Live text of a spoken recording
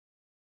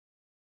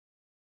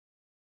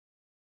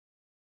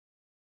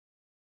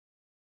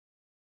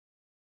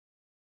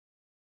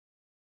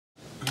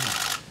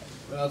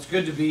Well, it's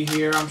good to be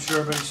here. I'm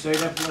sure everybody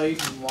stayed up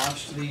late and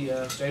watched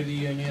the State of the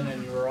Union,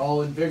 and you were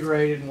all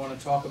invigorated and want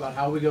to talk about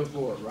how we go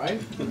forward, right?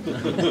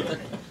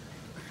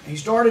 He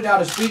started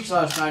out his speech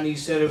last night and he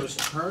said it was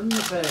turn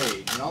the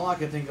page, and all I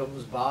could think of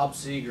was Bob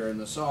Seger in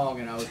the song,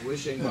 and I was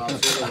wishing Bob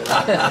Seger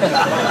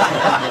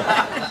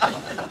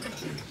would.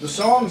 The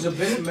song's a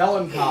bit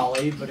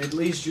melancholy, but at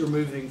least you're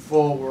moving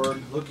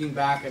forward, looking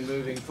back and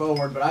moving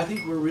forward, but I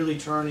think we're really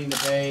turning the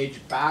page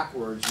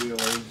backwards,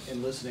 really,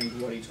 in listening to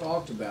what he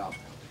talked about.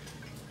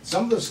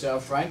 Some of the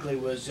stuff, frankly,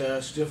 was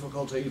just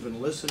difficult to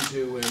even listen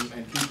to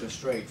and keep a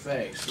straight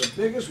face. The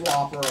biggest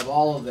whopper of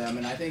all of them,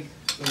 and I think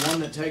the one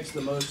that takes the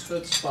most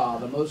chutzpah,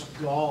 the most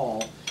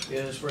gall,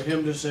 is for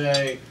him to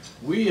say,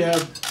 we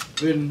have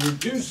been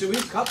reduced,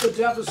 we've cut the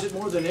deficit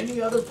more than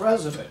any other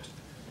president.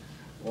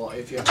 Well,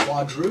 if you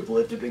quadruple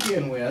it to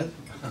begin with,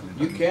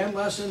 you can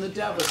lessen the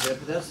deficit,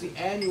 but that's the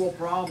annual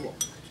problem.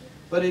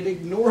 But it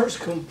ignores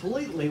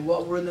completely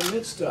what we're in the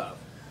midst of.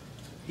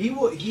 He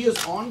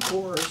is on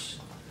course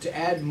to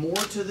add more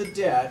to the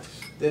debt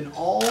than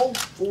all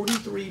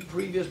 43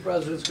 previous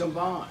presidents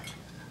combined.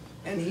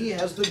 And he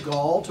has the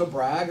gall to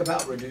brag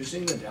about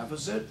reducing the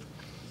deficit.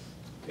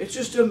 It's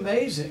just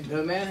amazing.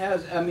 The man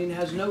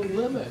has no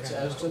limits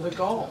as to the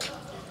gall.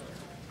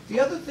 The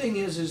other thing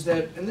is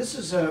that, and this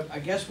is, I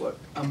guess what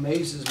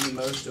amazes me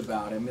most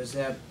about him, is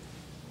that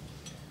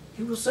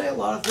he will say a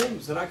lot of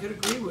things that I could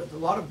agree with. A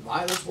lot of,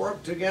 let's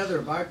work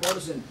together,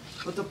 bipartisan.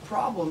 But the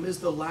problem is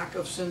the lack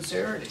of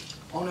sincerity.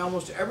 On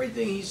almost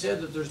everything he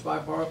said that there's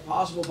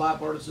possible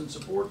bipartisan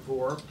support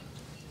for,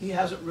 he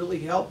hasn't really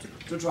helped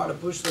to try to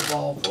push the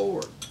ball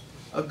forward.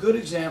 A good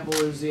example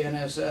is the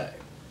NSA.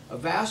 A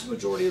vast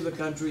majority of the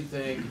country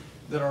think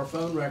that our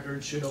phone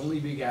records should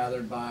only be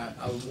gathered by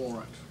a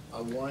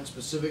warrant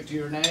specific to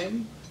your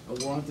name, a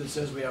warrant that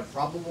says we have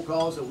probable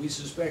cause that we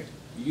suspect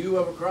you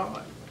of a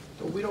crime.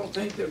 But we don't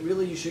think that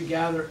really you should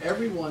gather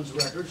everyone's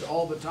records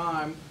all the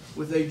time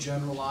with a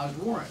generalized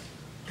warrant.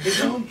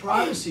 His own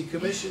privacy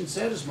commission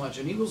said as much,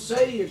 and he will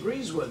say he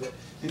agrees with it,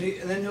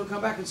 and then he'll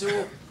come back and say,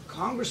 well,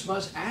 Congress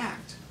must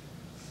act.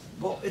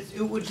 Well, it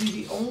would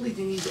be the only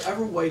thing he's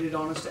ever waited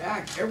on us to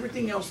act.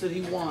 Everything else that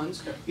he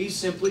wants, he's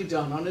simply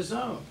done on his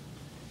own.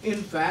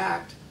 In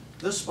fact,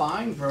 the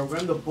spying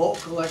program, the bulk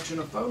collection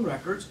of phone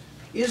records,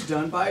 is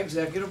done by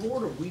executive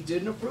order. We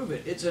didn't approve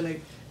it. It's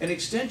an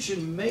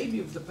extension maybe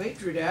of the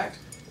Patriot Act,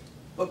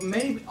 but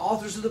many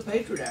authors of the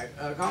Patriot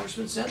Act,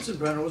 Congressman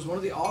Sensenbrenner was one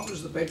of the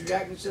authors of the Patriot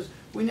Act, and he says,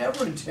 we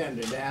never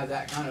intended to have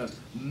that kind of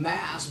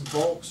mass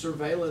bulk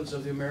surveillance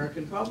of the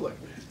American public.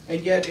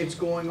 And yet it's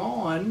going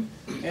on,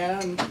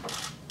 and the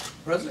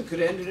President could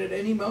end it at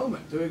any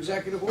moment through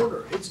executive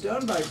order. It's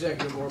done by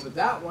executive order, but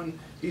that one,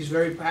 he's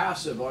very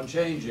passive on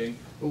changing,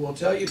 but will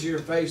tell you to your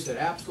face that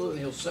absolutely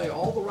he'll say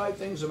all the right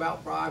things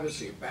about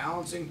privacy,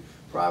 balancing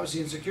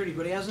privacy and security,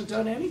 but he hasn't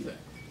done anything.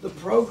 The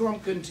program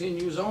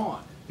continues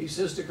on. He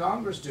says to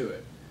Congress, do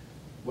it.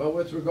 Well,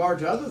 with regard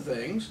to other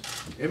things,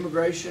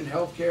 immigration,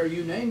 health care,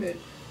 you name it,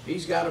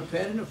 he's got a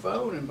pen and a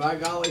phone, and by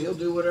golly, he'll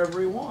do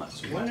whatever he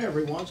wants, whenever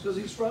he wants, because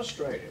he's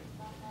frustrated.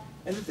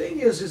 And the thing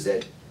is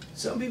that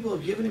some people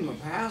have given him a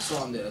pass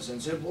on this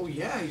and said, well,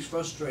 yeah, he's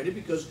frustrated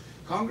because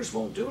Congress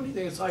won't do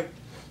anything. It's like,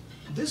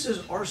 this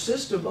is our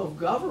system of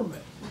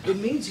government. It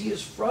means he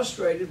is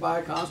frustrated by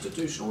a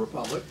constitutional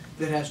republic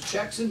that has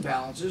checks and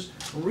balances,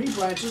 3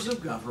 branches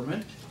of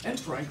government, and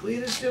frankly,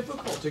 it is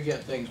difficult to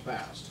get things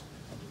passed.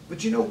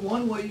 But you know,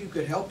 one way you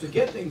could help to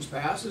get things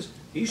passed is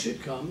he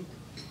should come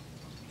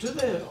to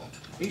the Hill.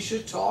 He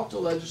should talk to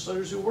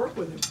legislators who work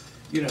with him.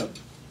 You know,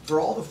 for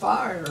all the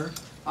fire,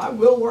 I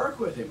will work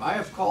with him. I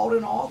have called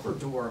and offered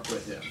to work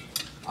with him.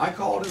 I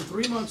called him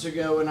 3 months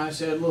ago and I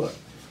said, look,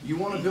 you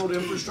want to build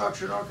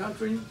infrastructure in our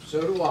country?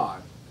 So do I.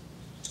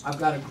 I've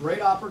got a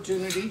great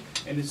opportunity,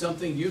 and it's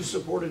something you've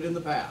supported in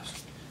the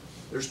past.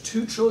 There's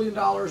 $2 trillion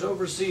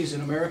overseas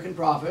in American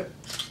profit.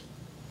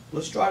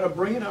 Let's try to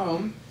bring it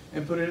home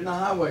and put it in the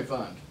highway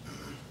fund.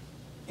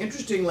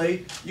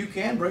 Interestingly, you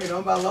can bring it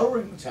home by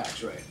lowering the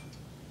tax rate.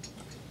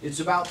 It's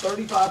about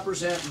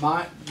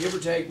 35%, give or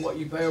take, what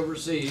you pay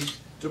overseas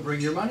to bring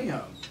your money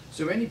home.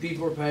 So many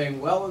people are paying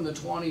well in the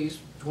 20s,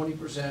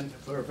 20%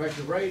 for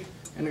effective rate,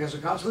 and as a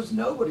consequence,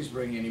 nobody's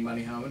bringing any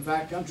money home. In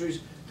fact,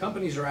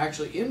 companies are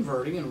actually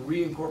inverting and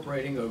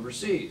reincorporating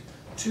overseas.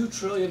 $2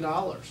 trillion.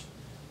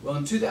 Well,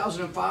 in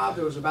 2005,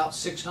 there was about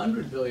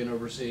 $600 billion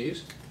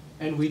overseas,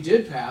 and we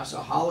did pass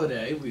a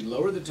holiday. We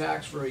lowered the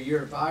tax for a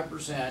year at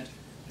 5%.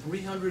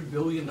 $300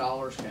 billion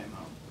came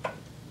home.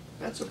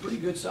 That's a pretty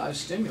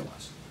good-sized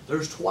stimulus.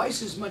 There's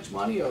twice as much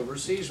money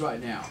overseas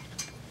right now.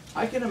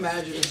 I can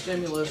imagine a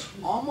stimulus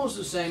almost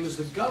the same as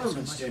the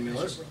government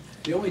stimulus.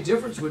 The only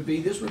difference would be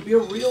this would be a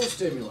real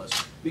stimulus,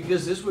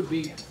 because this would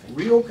be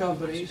real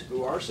companies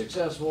who are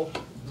successful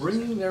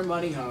bringing their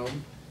money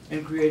home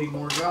and creating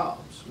more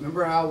jobs.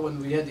 Remember how when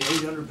we had the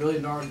 $800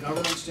 billion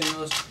government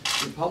stimulus,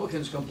 the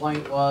Republicans'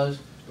 complaint was,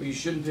 well, you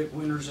shouldn't pick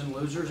winners and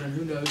losers, and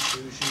who knows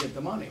who should get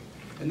the money.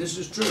 And this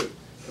is true.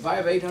 If I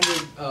have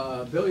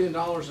 $800 billion and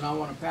I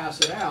want to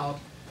pass it out,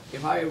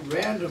 if I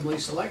randomly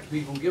select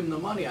people and give them the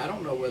money, I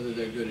don't know whether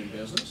they're good in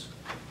business.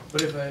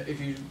 But if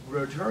you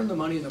return the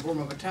money in the form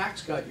of a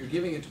tax cut, you're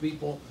giving it to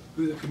people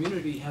who the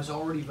community has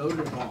already voted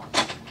upon.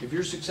 If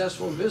you're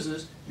successful in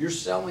business, you're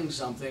selling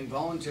something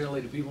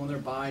voluntarily to people and they're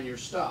buying your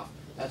stuff.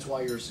 That's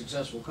why you're a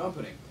successful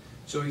company.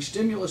 So a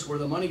stimulus where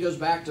the money goes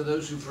back to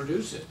those who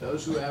produce it,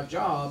 those who have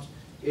jobs,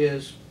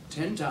 is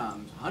 10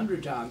 times,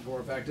 100 times more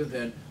effective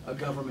than a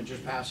government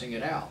just passing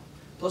it out.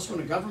 Plus, when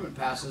a government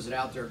passes it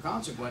out, there are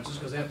consequences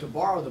because they have to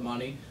borrow the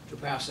money to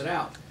pass it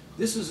out.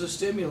 This is a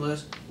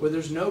stimulus where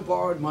there's no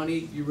borrowed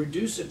money, you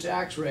reduce the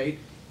tax rate,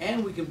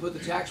 and we can put the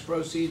tax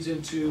proceeds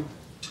into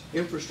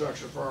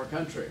infrastructure for our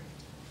country.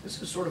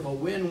 This is sort of a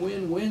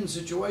win-win-win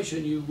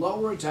situation. You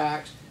lower a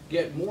tax,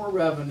 get more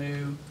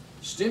revenue,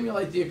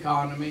 stimulate the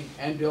economy,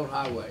 and build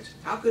highways.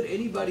 How could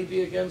anybody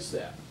be against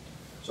that?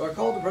 So I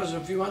called the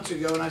president a few months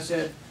ago and I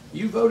said,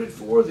 you voted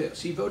for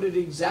this. He voted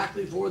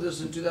exactly for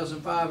this in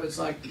 2005. It's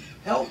like,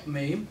 help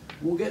me,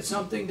 we'll get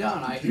something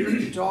done. I hear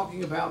you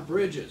talking about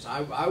bridges.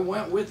 I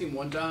went with him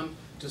one time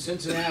to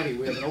Cincinnati.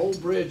 We have an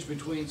old bridge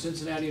between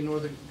Cincinnati and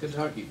northern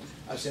Kentucky.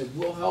 I said,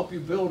 we'll help you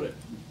build it.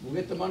 We'll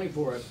get the money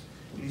for it.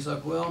 And he's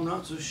like, well, I'm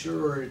not so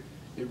sure it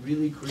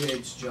really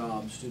creates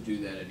jobs to do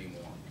that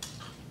anymore.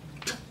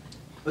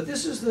 But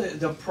this is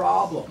the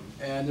problem.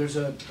 And there's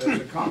a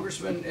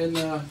congressman in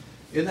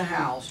the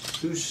House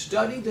who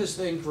studied this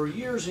thing for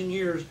years and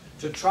years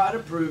to try to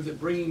prove that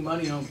bringing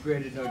money home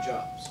created no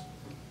jobs.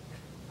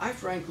 I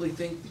frankly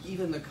think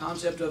even the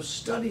concept of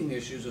studying the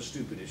issue is a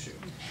stupid issue.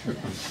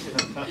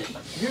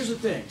 Here's the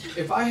thing: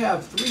 if I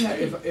have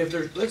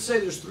let's say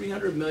there's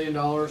 $300 million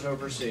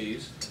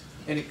overseas,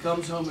 and it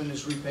comes home and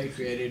is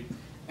repatriated,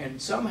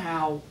 and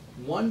somehow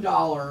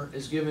 $1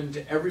 is given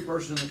to every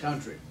person in the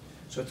country.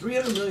 So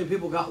 300 million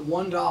people got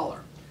 $1.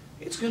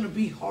 It's going to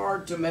be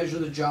hard to measure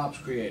the jobs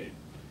created.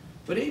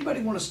 But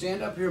anybody want to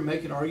stand up here and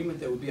make an argument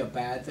that would be a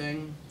bad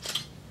thing?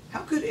 How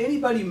could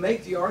anybody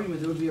make the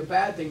argument that it would be a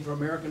bad thing for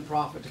American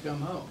profit to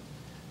come home?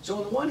 So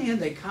on the one hand,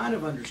 they kind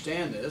of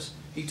understand this.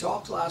 He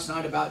talked last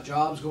night about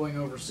jobs going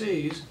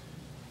overseas,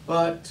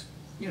 but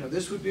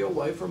this would be a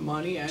way for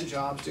money and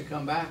jobs to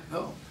come back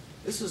home.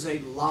 This is a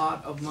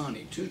lot of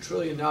money, $2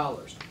 trillion.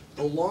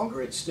 The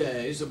longer it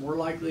stays, the more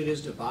likely it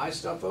is to buy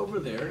stuff over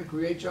there and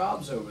create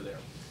jobs over there.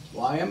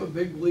 Well, I am a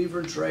big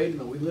believer in trade and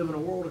that we live in a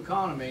world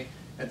economy.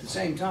 At the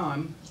same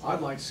time, I'd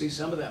like to see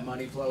some of that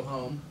money flow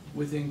home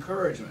with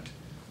encouragement.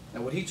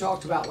 Now, what he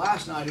talked about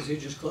last night is he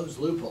just closed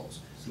loopholes,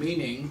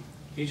 meaning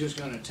he's just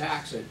going to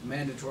tax it,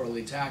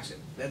 mandatorily tax it.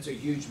 That's a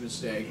huge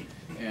mistake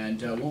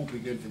and won't be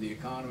good for the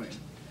economy.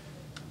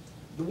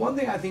 The one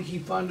thing I think he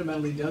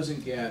fundamentally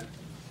doesn't get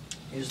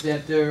is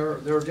that there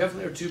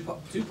definitely are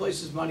two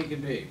places money can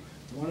be,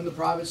 one in the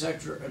private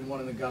sector and one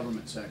in the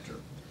government sector.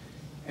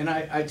 And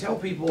I tell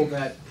people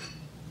that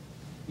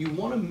you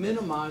want to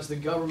minimize the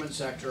government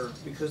sector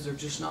because they're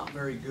just not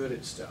very good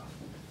at stuff.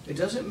 It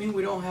doesn't mean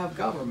we don't have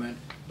government,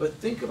 but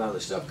think about the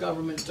stuff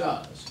government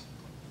does.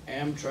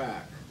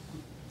 Amtrak,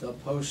 the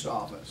post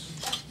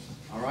office,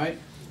 all right?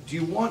 Do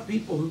you want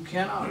people who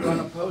cannot run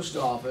a post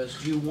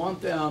office, do you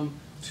want them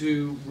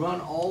to run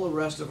all the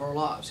rest of our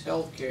lives?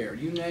 Healthcare,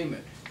 you name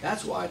it.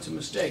 That's why it's a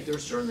mistake. There are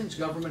certain things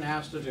government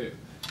has to do.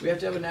 We have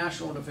to have a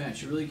national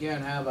defense. You really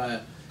can't have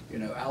a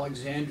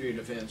Alexandria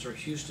defense or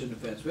Houston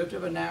defense. We have to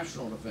have a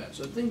national defense.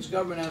 So things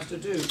government has to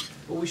do,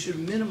 but we should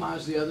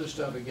minimize the other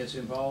stuff it gets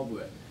involved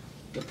with.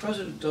 The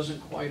president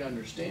doesn't quite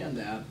understand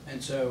that,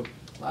 and so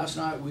last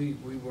night we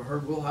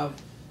heard we'll have,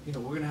 we're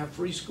going to have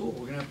free school,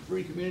 we're going to have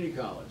free community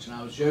college. And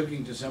I was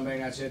joking to somebody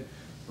and I said,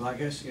 well, I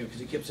guess, because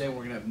he kept saying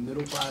we're going to have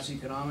middle-class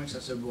economics. I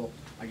said, well,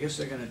 I guess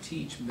they're going to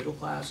teach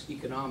middle-class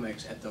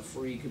economics at the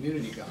free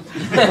community college.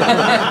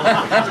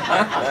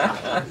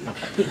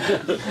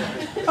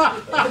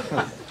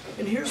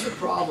 And here's the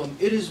problem.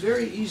 It is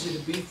very easy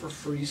to be for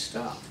free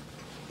stuff,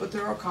 but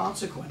there are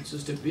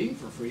consequences to being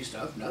for free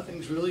stuff.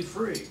 Nothing's really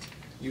free.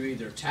 You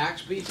either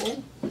tax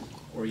people,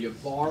 or you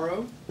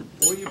borrow,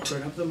 or you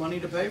print up the money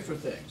to pay for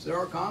things. There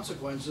are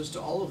consequences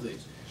to all of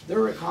these. There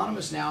are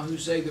economists now who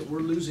say that we're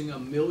losing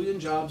 1 million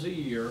jobs a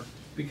year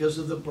because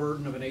of the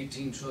burden of an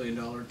 $18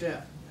 trillion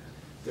debt.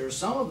 There are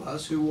some of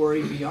us who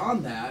worry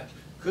beyond that,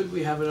 could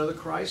we have another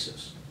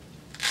crisis?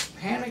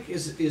 Panic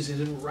is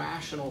an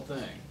irrational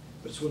thing,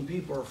 but it's when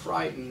people are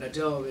frightened. I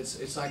tell them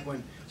it's like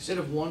when instead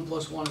of 1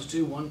 + 1 is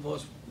 2, 1 +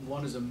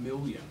 1 is 1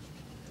 million.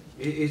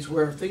 It's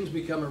where things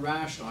become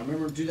irrational. I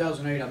remember in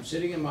 2008, I'm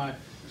sitting in my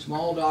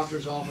small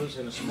doctor's office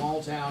in a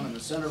small town in the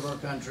center of our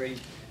country,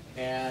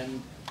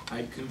 and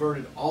I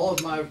converted all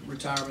of my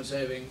retirement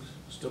savings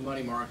to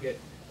money market,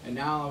 and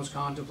now I was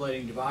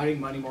contemplating dividing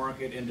money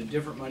market into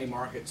different money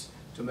markets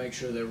to make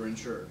sure they were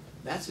insured.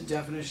 That's the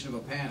definition of a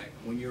panic,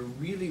 when you're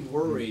really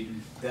worried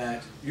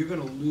that you're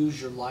going to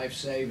lose your life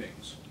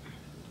savings.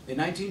 In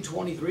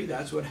 1923,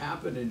 that's what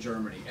happened in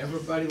Germany.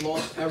 Everybody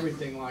lost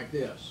everything like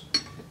this.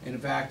 And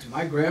in fact,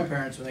 my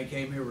grandparents, when they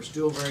came here, were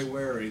still very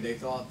wary. They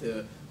thought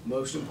the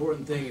most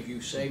important thing if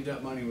you saved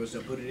up money was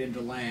to put it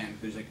into land,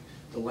 because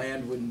the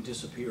land wouldn't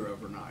disappear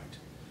overnight.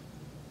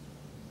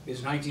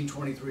 Is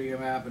 1923 going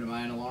to happen? Am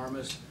I an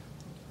alarmist?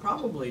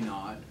 Probably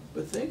not,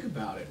 but think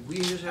about it. We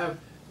just have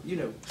you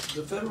know,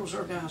 the Federal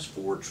Reserve now has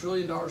 $4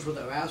 trillion worth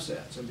of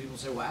assets, and people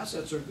say, well,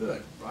 assets are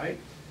good, right?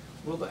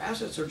 Well, the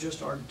assets are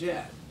just our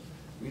debt.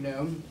 You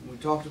know, we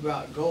talked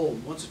about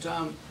gold. Once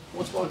upon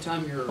a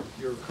time,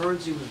 your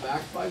currency was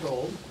backed by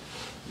gold.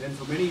 Then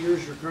for many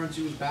years, your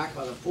currency was backed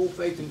by the full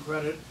faith and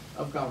credit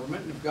of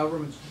government. And if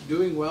government's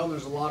doing well, and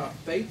there's a lot of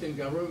faith in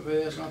government,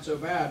 maybe that's not so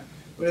bad.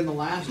 But in the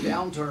last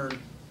downturn,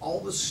 all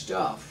the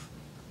stuff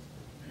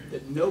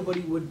that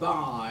nobody would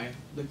buy,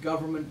 the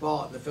government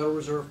bought. The Federal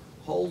Reserve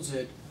holds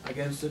it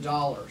against the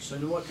dollar. So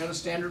you know what kind of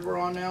standard we're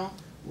on now?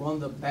 We're on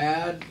the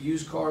bad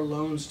used car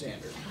loan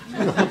standard.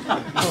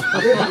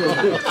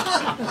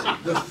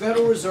 The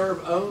Federal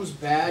Reserve owns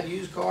bad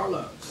used car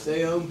loans.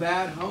 They own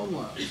bad home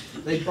loans.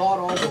 They bought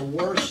all the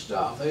worst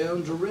stuff. They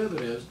own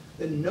derivatives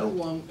that no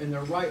one in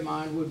their right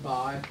mind would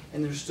buy,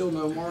 and there's still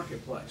no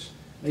marketplace.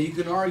 Now you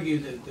can argue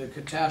that the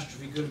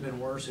catastrophe could have been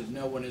worse if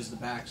no one is the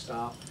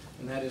backstop,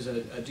 and that is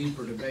a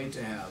deeper debate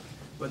to have.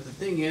 But the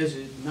thing is,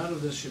 none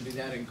of this should be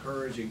that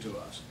encouraging to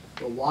us.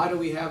 But why do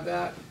we have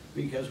that?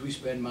 Because we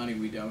spend money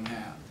we don't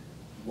have.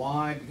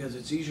 Why? Because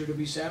it's easier to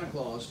be Santa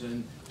Claus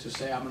than to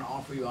say, I'm going to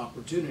offer you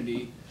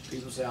opportunity.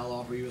 People say, I'll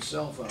offer you a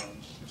cell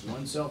phone. If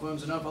one cell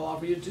phone's enough, I'll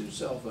offer you 2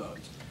 cell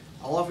phones.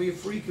 I'll offer you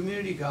free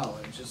community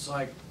college. It's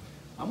like,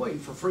 I'm waiting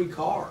for free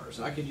cars.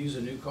 I could use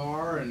a new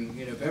car, and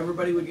you know, if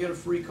everybody would get a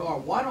free car,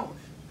 why don't,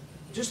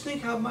 just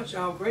think how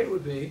great it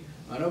would be.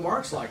 I know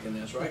Mark's liking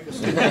this, right?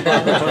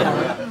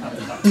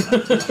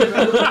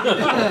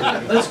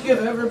 Let's give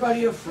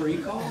everybody a free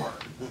car.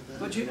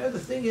 But you know, the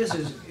thing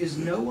is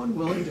no one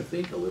willing to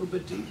think a little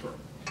bit deeper?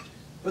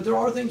 But there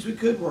are things we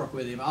could work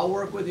with him. I'll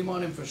work with him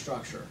on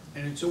infrastructure,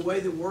 and it's a way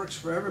that works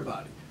for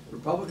everybody.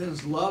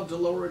 Republicans love to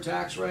lower a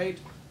tax rate.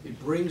 It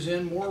brings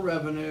in more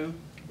revenue.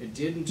 It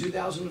did in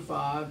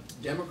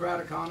 2005. Democrat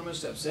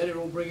economists have said it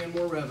will bring in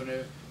more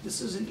revenue.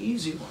 This is an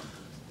easy one.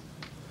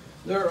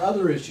 There are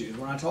other issues.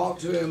 When I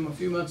talked to him a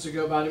few months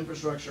ago about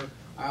infrastructure,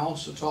 I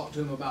also talked to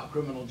him about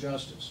criminal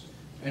justice.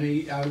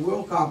 And I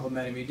will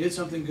compliment him. He did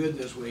something good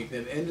this week.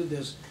 They've ended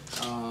this,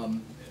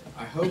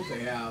 I hope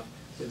they have,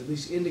 they've at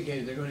least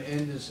indicated they're going to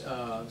end this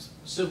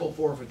civil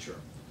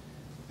forfeiture.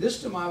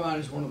 This, to my mind,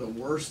 is one of the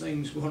worst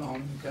things going on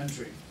in the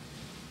country.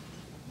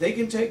 They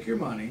can take your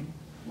money,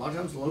 a lot of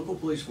times the local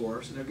police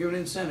force, and they're given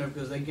incentive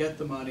because they get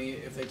the money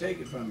if they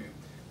take it from you.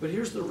 But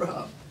here's the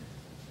rub.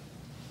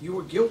 You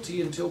were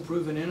guilty until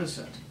proven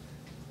innocent.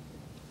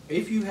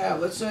 If you have,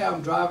 let's say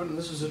I'm driving, and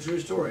this is a true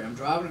story, I'm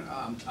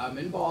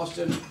in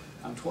Boston,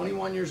 I'm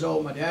 21 years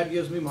old, my dad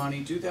gives me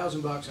money,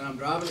 $2,000, and I'm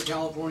driving to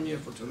California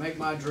to make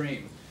my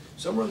dream.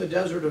 Somewhere in the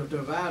desert of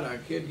Nevada, a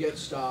kid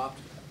gets stopped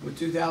with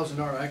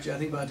 $2,000. Actually, I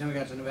think by the time we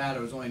got to Nevada,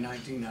 it was only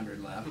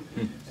 $1,900 left,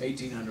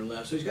 $1,800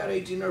 left. So he's got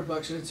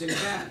 $1,800 and it's in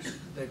cash.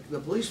 The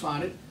police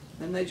find it,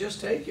 and they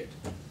just take it.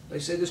 They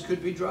say this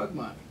could be drug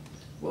money.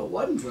 Well, it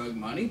wasn't drug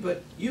money,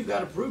 but you've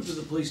got to prove to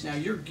the police now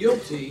you're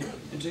guilty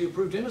until you're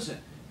proved innocent.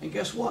 And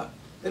guess what?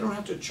 They don't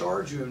have to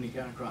charge you of any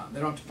kind of crime. They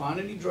don't have to find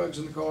any drugs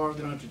in the car.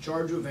 They don't have to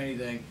charge you of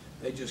anything.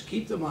 They just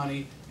keep the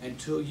money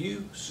until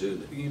you sue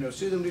them to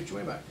get your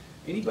money back.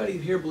 Anybody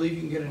here believe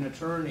you can get an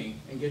attorney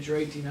and get your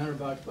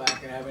 $1,800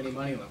 back and have any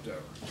money left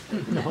over?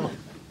 No.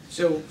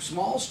 So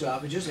small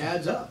stuff, it just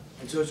adds up.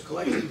 And so it's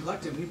collecting,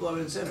 people have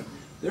an incentive.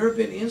 There have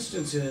been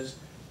instances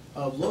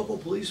of local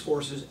police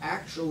forces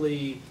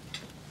actually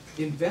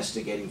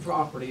investigating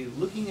property,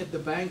 looking at the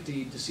bank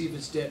deed to see if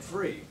it's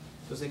debt-free,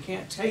 because they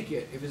can't take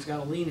it if it's got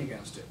a lien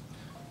against it.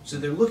 So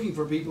they're looking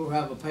for people who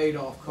have a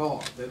paid-off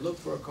car. They look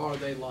for a car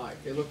they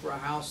like. They look for a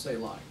house they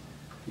like.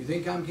 You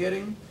think I'm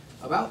kidding?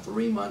 About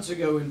 3 months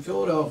ago in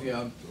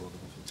Philadelphia,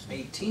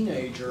 a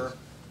teenager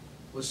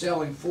was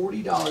selling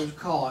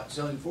caught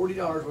selling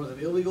 $40 worth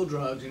of illegal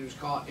drugs, and he was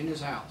caught in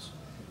his house.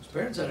 His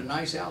parents had a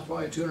nice house,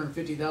 probably a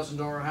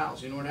 $250,000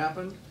 house. You know what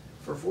happened?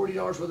 For $40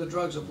 worth of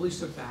drugs, the police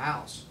took the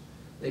house.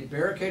 They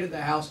barricaded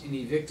the house and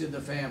evicted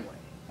the family.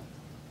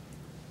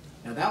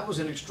 Now that was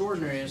an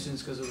extraordinary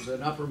instance because it was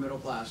an upper middle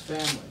class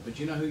family. But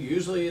you know who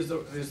usually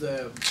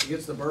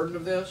gets the burden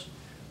of this?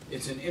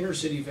 It's an inner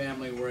city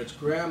family where it's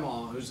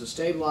grandma who's the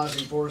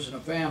stabilizing force in a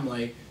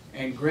family,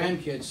 and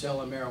grandkids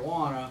selling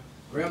marijuana.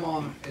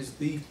 Grandma is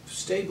the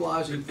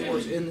stabilizing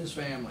force in this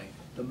family.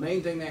 The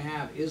main thing they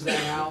have is that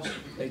house.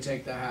 They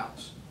take the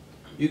house.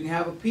 You can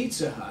have a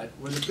Pizza Hut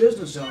where the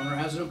business owner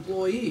has an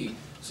employee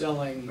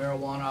selling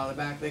marijuana out of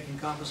the back. They can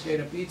confiscate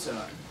a Pizza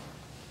Hut.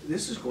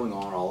 This is going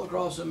on all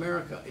across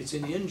America. It's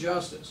an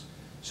injustice.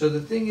 So the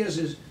thing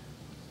is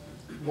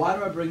why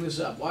do I bring this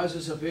up? Why is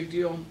this a big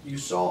deal? You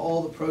saw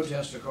all the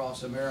protests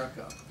across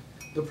America.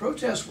 The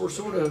protests were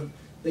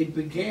they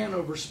began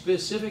over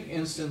specific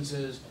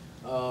instances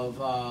of,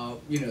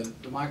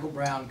 the Michael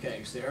Brown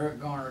case, the Eric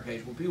Garner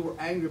case, where people were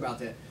angry about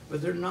that.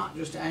 But they're not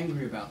just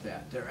angry about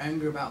that. They're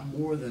angry about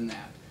more than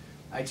that.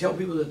 I tell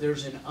people that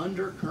there's an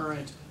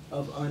undercurrent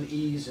of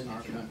unease in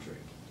our country.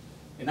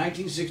 In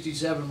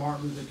 1967,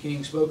 Martin Luther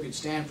King spoke at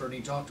Stanford, and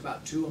he talked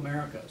about 2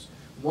 Americas.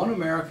 One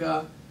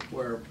America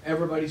where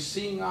everybody's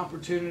seeing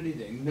opportunity,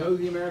 they know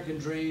the American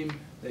dream,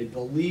 they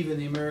believe in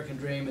the American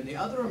dream, and the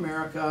other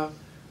America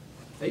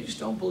They just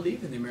don't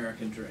believe in the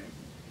American dream.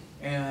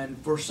 And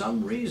for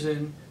some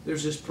reason,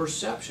 there's this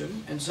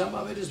perception, and some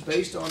of it is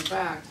based on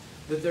fact,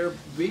 that they're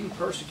being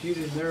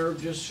persecuted and they're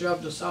just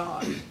shoved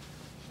aside.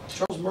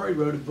 Charles Murray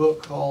wrote a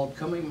book called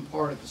Coming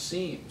Apart at the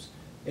Seams.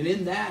 And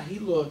in that, he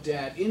looked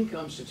at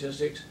income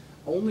statistics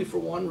only for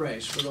one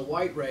race, for the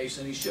white race,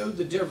 and he showed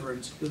the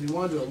difference because he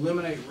wanted to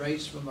eliminate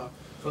race from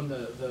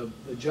the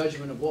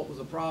judgment of what was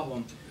the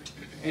problem.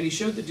 And he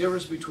showed the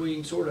difference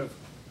between sort of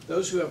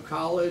those who have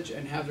college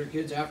and have their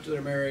kids after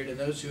they're married and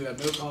those who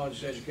have no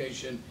college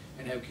education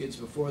and have kids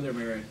before they're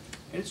married.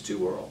 And it's two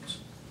worlds.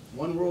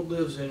 One world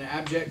lives in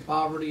abject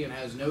poverty and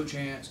has no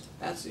chance.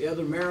 That's the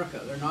other America.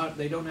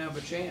 They don't have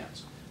a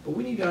chance. But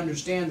we need to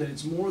understand that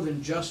it's more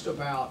than just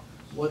about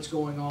what's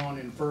going on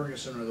in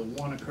Ferguson or the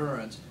one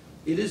occurrence.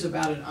 It is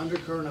about an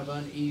undercurrent of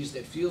unease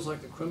that feels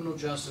like the criminal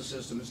justice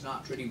system is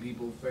not treating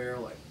people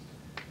fairly.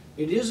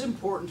 It is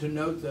important to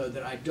note, though,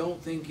 that I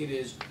don't think it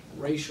is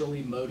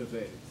racially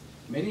motivated.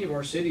 Many of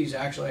our cities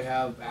actually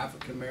have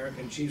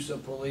African-American chiefs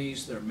of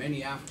police. There are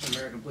many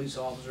African-American police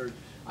officers.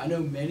 I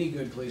know many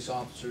good police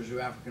officers who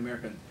are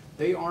African-American.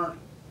 They aren't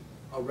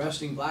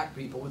arresting black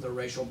people with a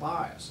racial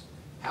bias.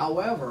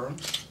 However,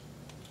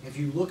 if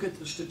you look at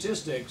the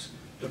statistics,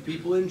 the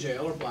people in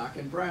jail are black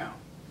and brown.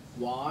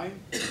 Why?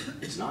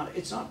 It's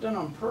not done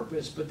on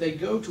purpose, but they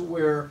go to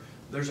where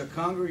there's a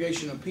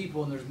congregation of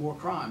people and there's more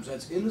crimes.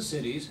 That's in the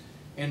cities,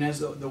 and as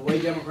the way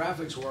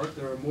demographics work,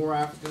 there are more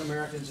African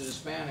Americans and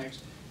Hispanics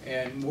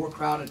and more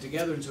crowded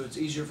together, and so it's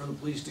easier for the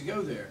police to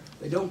go there.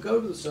 They don't go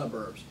to the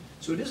suburbs.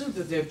 So it isn't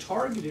that they've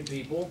targeted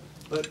people,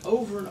 but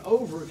over and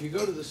over, if you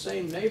go to the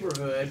same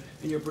neighborhood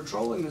and you're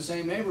patrolling the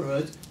same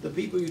neighborhoods, the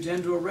people you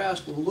tend to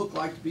arrest will look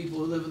like the people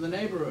who live in the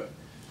neighborhood.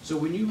 So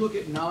when you look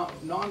at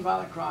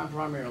nonviolent crime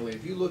primarily,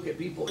 if you look at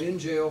people in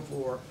jail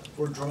for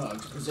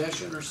drugs,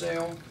 possession or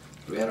sale,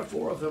 3 out of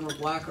 4 of them are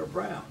black or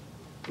brown.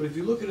 But if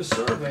you look at a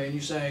survey and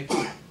you say,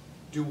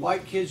 do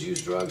white kids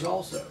use drugs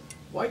also?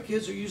 White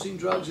kids are using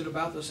drugs at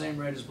about the same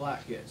rate as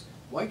black kids.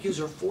 White kids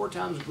are 4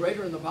 times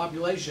greater in the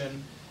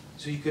population,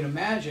 so you can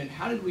imagine,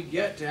 how did we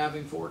get to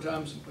having 4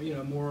 times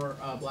more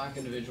black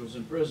individuals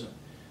in prison?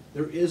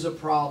 There is a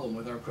problem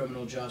with our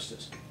criminal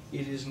justice.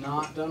 It is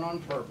not done on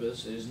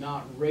purpose, it is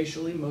not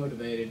racially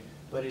motivated,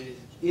 but it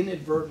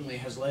inadvertently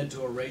has led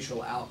to a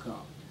racial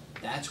outcome.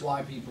 That's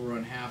why people are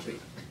unhappy.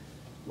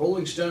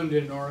 Rolling Stone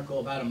did an article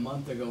about a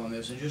month ago on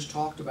this and just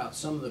talked about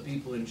some of the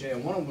people in jail.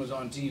 One of them was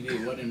on TV,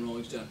 it wasn't in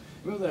Rolling Stone.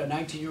 Remember that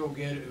 19-year-old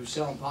kid who was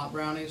selling pot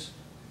brownies?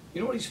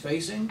 You know what he's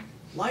facing?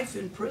 Life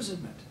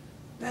imprisonment.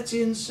 That's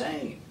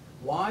insane.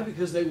 Why?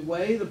 Because they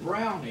weigh the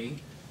brownie,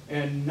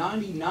 and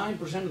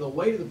 99% of the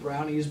weight of the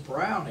brownie is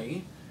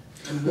brownie,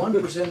 and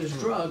 1% is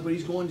drug, but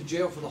he's going to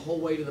jail for the whole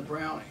weight of the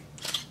brownie.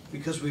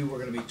 Because we were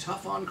going to be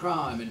tough on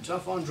crime and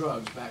tough on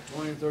drugs back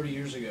 20 or 30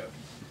 years ago.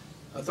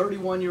 A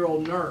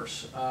 31-year-old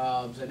nurse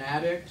was an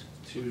addict.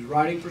 She was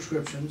writing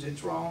prescriptions.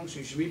 It's wrong.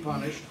 She should be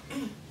punished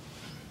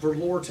for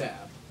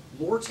Lortab.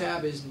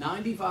 Lortab is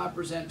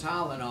 95%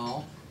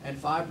 Tylenol and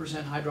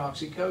 5%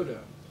 hydroxycodone.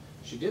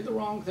 She did the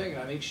wrong thing,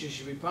 and I think she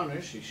should be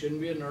punished. She shouldn't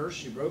be a nurse.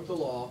 She broke the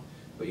law.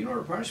 But you know what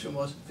her punishment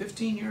was?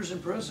 15 years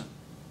in prison.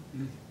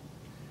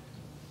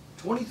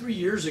 23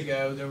 years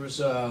ago, there was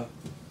a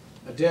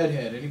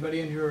deadhead. Anybody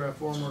in here a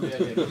former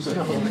deadhead?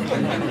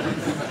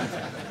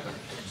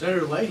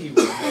 Senator Leahy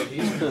was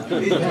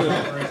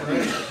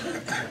dead.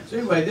 So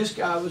anyway, this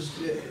guy was,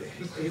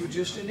 he was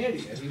just an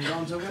idiot. He was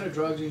on some kind of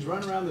drugs. He was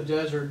running around the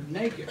desert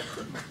naked,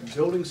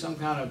 building some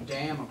kind of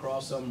dam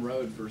across some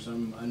road for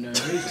some unknown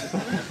reason.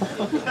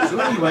 So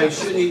anyway,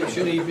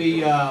 should he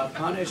be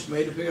punished,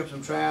 made to pick up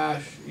some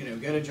trash,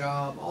 get a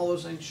job, all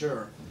those things?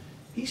 Sure.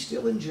 He's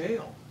still in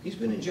jail. He's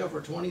been in jail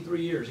for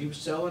 23 years. He was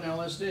selling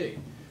LSD.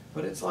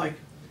 But it's like,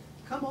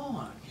 come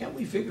on, can't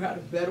we figure out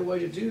a better way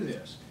to do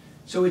this?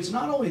 So it's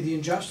not only the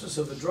injustice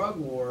of the drug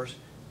wars,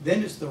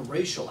 then it's the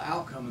racial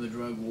outcome of the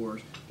drug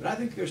wars. But I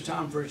think there's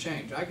time for a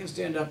change. I can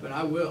stand up, and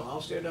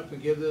I'll stand up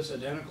and give this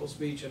identical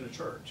speech in a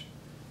church.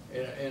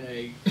 In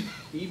a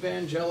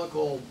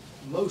evangelical,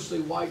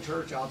 mostly white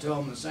church, I'll tell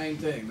them the same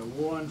thing, the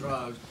war on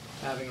drugs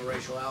having a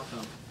racial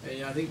outcome.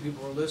 And I think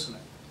people are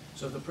listening.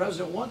 So if the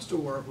president wants to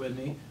work with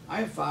me, I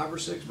have 5 or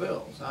 6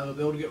 bills. I have a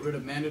bill to get rid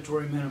of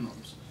mandatory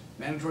minimums.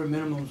 Mandatory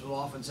minimums will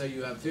often say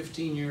you have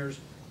 15 years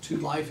to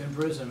life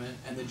imprisonment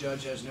and the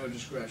judge has no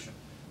discretion.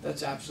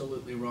 That's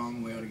absolutely wrong,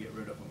 and we ought to get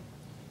rid of them.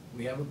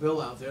 We have a bill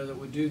out there that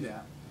would do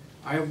that.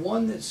 I have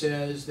one that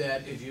says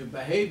that if you've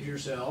behaved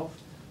yourself,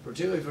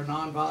 particularly for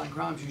nonviolent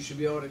crimes, you should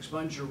be able to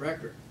expunge your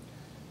record.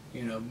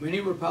 Many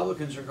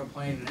Republicans are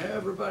complaining,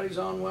 everybody's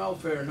on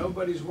welfare,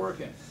 nobody's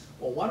working.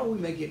 Well, why don't we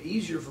make it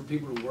easier for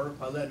people to work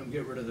by letting them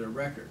get rid of their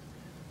record?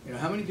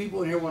 How many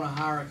people in here want to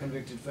hire a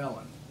convicted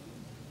felon?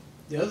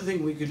 The other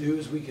thing we could do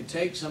is we could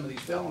take some of these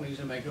felonies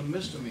and make them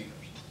misdemeanors.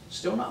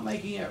 Still not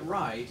making it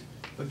right,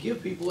 but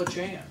give people a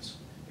chance.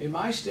 In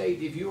my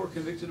state, if you are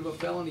convicted of a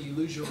felony, you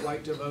lose your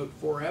right to vote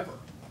forever.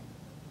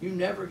 You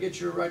never get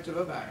your right to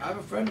vote back. I have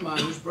a friend of mine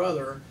whose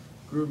brother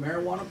grew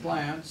marijuana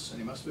plants, and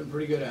he must have been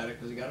pretty good at it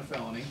because he got a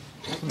felony.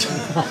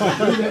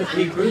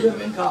 He grew them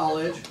in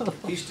college.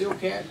 He still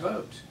can't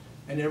vote.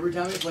 And every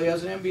time he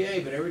has an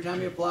MBA, but every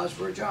time he applies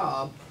for a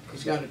job,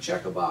 he's got to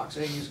check a box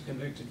saying he's a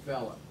convicted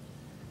felon.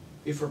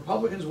 If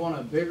Republicans want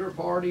a bigger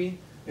party,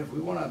 if we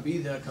want to be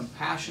the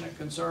compassionate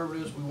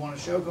conservatives, we want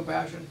to show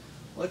compassion,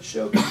 let's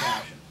show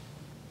compassion.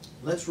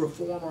 Let's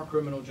reform our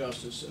criminal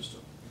justice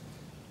system.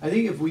 I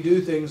think if we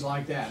do things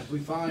like that, if we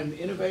find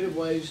innovative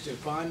ways to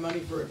find money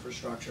for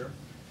infrastructure,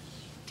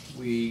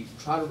 we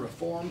try to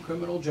reform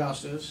criminal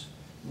justice,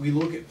 we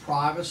look at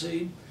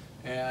privacy,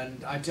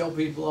 and I tell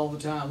people all the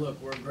time, look,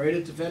 we're great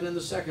at defending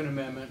the Second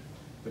Amendment,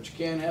 but you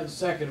can't have the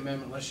Second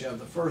Amendment unless you have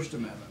the First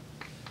Amendment.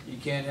 You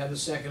can't have the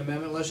Second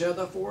Amendment unless you have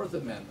the Fourth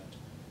Amendment.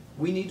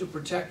 We need to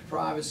protect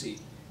privacy.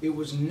 It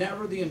was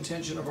never the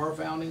intention of our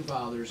founding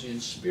fathers, in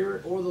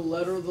spirit or the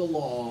letter of the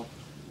law,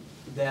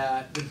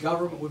 that the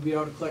government would be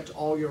able to collect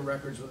all your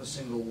records with a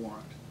single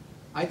warrant.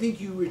 I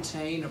think you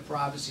retain a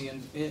privacy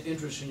and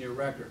interest in your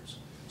records.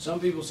 Some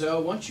people say,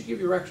 oh, once you give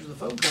your records to the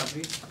phone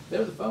company,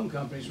 they're the phone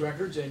company's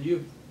records, and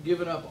you've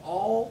given up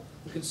all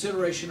the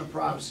consideration of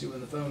privacy when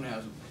the phone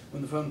has them,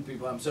 when the phone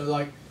people have them. So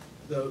like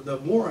the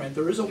warrant,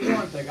 there is a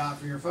warrant they got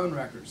for your phone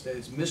records.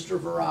 It's Mr.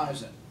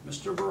 Verizon.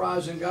 Mr.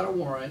 Verizon got a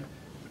warrant,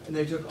 and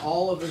they took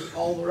all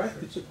the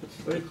records,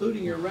 but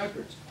including your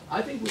records.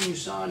 I think when you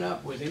sign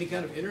up with any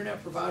kind of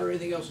internet provider or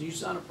anything else, and you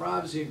sign a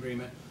privacy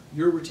agreement,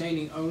 you're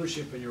retaining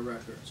ownership in your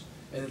records,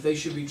 and that they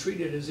should be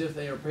treated as if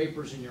they are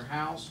papers in your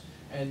house,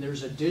 and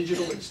there's a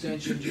digital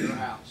extension to your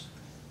house.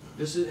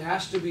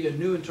 Has to be a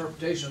new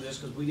interpretation of this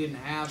because we didn't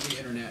have the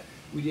internet.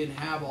 We didn't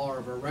have all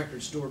of our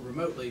records stored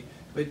remotely,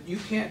 but you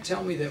can't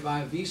tell me that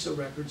my Visa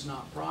record's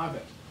not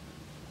private.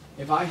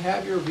 If I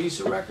have your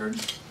Visa record,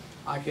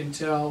 I can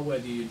tell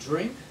whether you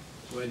drink,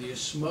 whether you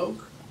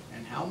smoke,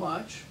 and how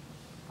much.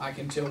 I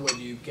can tell whether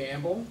you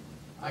gamble.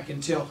 I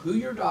can tell who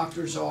your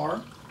doctors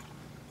are.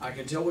 I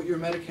can tell what your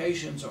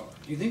medications are.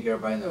 Do you think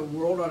everybody in the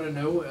world ought to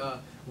know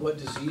what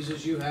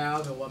diseases you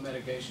have and what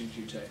medications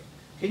you take?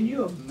 Can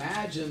you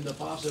imagine the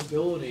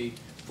possibility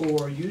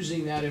for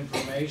using that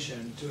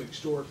information to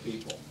extort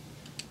people?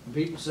 And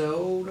people say,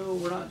 oh no,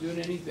 we're not doing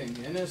anything.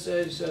 The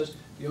NSA says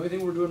the only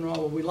thing we're doing wrong,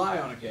 well, we lie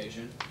on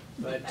occasion,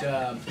 but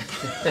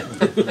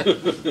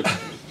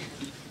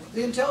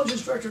the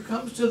intelligence director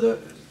comes to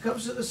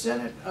the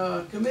Senate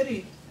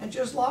committee and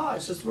just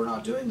lies, says we're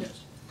not doing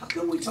this. How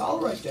can we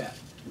tolerate that?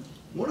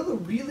 One of the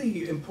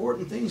really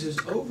important things is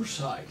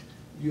oversight.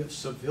 You have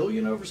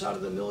civilian oversight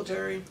of the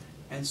military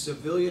and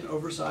civilian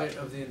oversight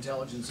of the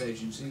intelligence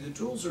agency. The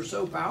tools are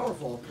so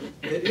powerful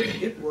that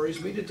it worries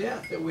me to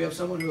death that we have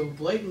someone who will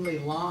blatantly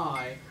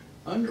lie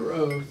under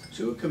oath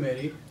to a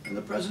committee and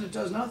the president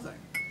does nothing.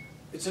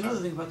 It's another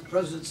thing about the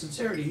president's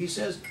sincerity. He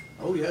says,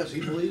 oh yes, he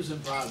believes in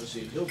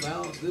privacy. He'll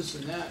balance this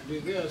and that and do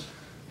this.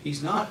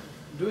 He's not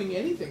doing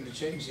anything to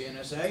change the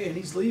NSA, and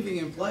he's leaving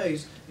in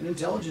place an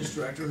intelligence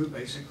director who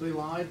basically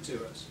lied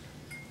to us.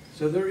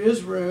 So there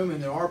is room,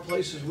 and there are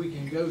places we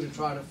can go to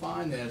try to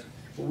find this,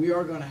 but we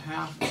are going to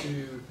have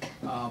to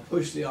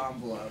push the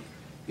envelope.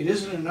 It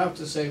isn't enough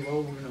to say,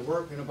 well, we're going to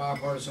work in a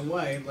bipartisan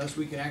way unless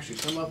we can actually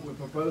come up with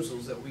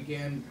proposals that we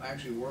can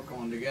actually work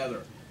on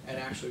together and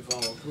actually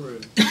follow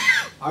through.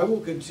 I will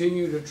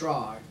continue to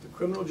try. The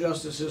criminal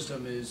justice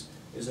system is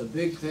a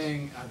big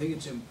thing. I think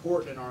it's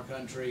important in our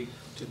country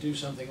to do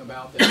something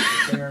about that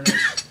for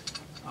fairness.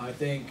 I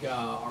think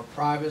our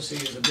privacy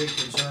is a big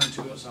concern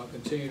to us. I'll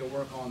continue to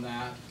work on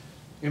that.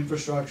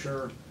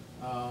 Infrastructure,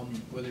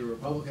 whether you're a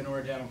Republican or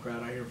a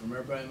Democrat, I hear from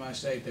everybody in my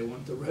state, they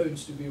want the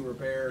roads to be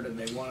repaired and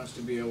they want us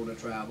to be able to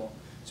travel.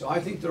 So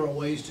I think there are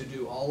ways to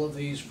do all of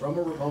these from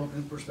a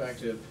Republican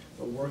perspective,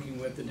 but working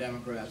with the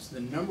Democrats. The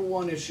number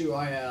one issue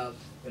I have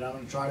that I'm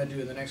going to try to do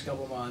in the next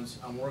couple of months,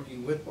 I'm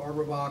working with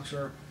Barbara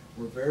Boxer.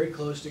 We're very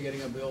close to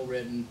getting a bill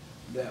written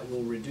that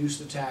will reduce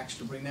the tax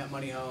to bring that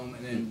money home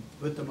and then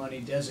put the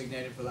money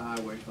designated for the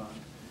highway fund.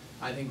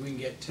 I think we can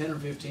get 10 or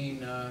 15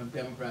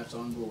 Democrats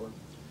on board.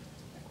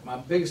 My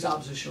biggest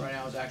opposition right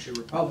now is actually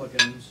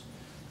Republicans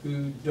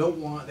who don't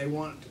want, they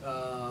want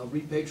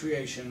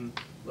repatriation,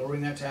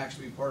 lowering that tax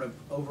to be part of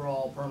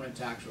overall permanent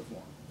tax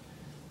reform,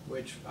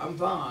 which I'm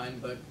fine,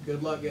 but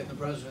good luck getting the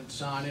president to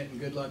sign it and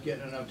good luck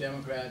getting enough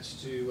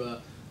Democrats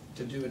to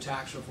do a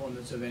tax reform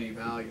that's of any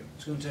value.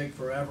 It's going to take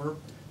forever.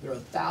 There are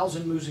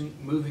 1,000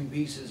 moving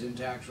pieces in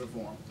tax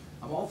reform.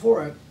 I'm all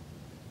for it,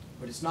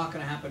 but it's not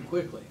going to happen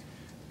quickly.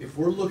 If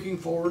we're looking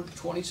forward to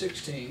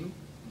 2016,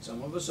 and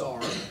some of us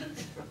are,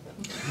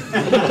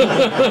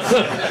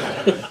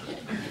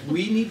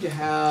 we need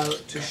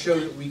to show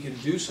that we can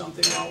do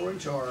something while we're in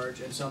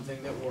charge and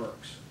something that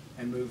works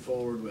and move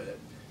forward with it.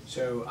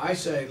 So I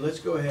say, let's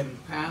go ahead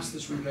and pass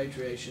this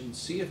repatriation,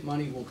 see if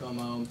money will come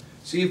home,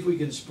 see if we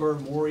can spur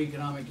more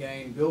economic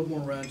gain, build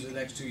more roads in the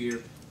next 2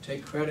 years,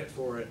 take credit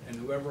for it, and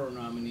whoever our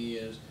nominee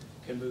is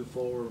can move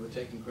forward with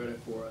taking credit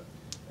for it.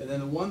 And then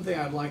the one thing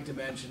I'd like to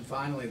mention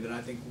finally that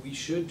I think we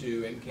should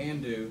do and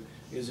can do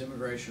is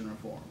immigration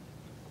reform.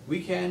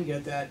 We can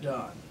get that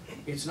done.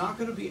 It's not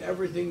going to be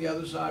everything the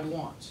other side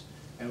wants.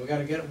 And we got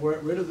to get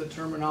rid of the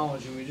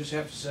terminology. We just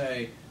have to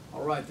say,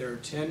 all right, there are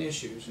 10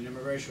 issues in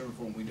immigration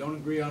reform. We don't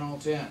agree on all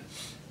 10.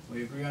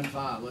 We agree on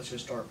 5. Let's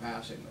just start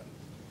passing them.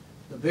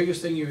 The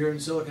biggest thing you hear in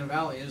Silicon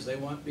Valley is they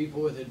want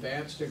people with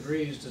advanced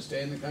degrees to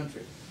stay in the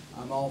country.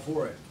 I'm all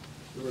for it.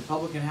 The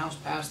Republican House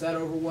passed that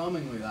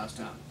overwhelmingly last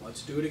time.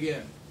 Let's do it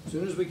again. As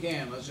soon as we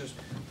can, let's just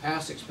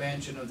pass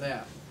expansion of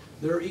that.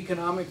 There are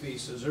economic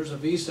visas. There's a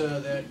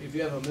visa that if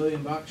you have $1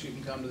 million, you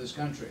can come to this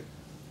country.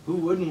 Who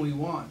wouldn't we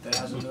want that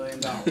has $1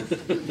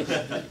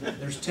 million?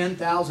 There's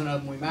 10,000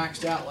 of them we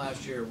maxed out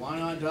last year. Why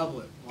not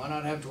double it? Why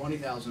not have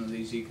 20,000 of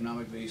these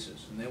economic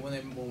visas? And then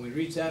when we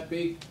reach that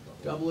peak,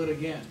 double it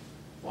again.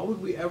 Why would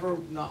we ever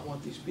not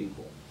want these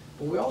people?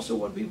 But we also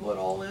want people at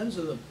all ends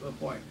of the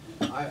point.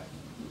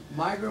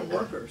 Migrant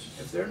workers,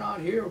 if they're not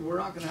here, we're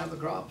not going to have the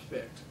crops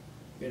picked.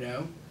 You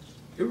know,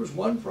 there was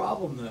one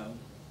problem though.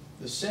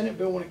 The Senate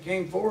bill, when it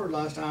came forward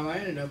last time, I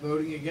ended up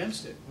voting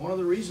against it. One of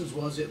the reasons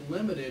was it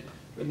limited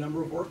the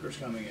number of workers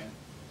coming in.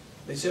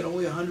 They said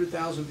only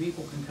 100,000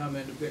 people can come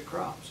in to pick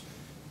crops.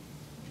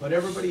 But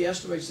everybody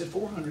estimates that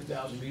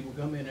 400,000 people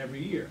come in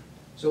every year.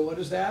 So what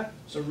is that?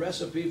 It's a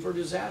recipe for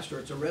disaster.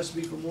 It's a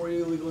recipe for more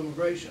illegal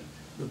immigration.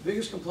 The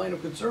biggest complaint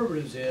of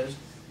conservatives is,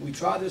 we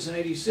tried this in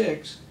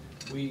 '86,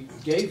 we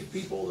gave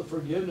people the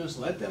forgiveness,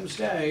 let them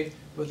stay,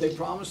 but they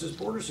promised us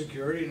border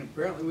security, and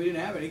apparently we didn't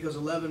have any because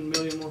 11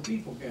 million more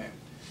people came.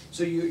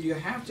 So you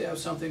have to have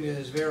something that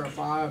is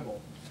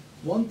verifiable.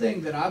 One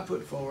thing that I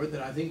put forward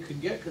that I think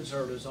could get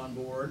conservatives on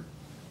board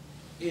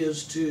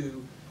is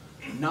to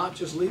not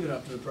just leave it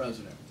up to the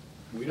president.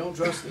 We don't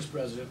trust this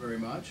president very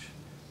much.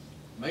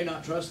 May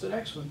not trust the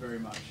next one very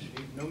much,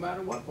 no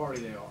matter what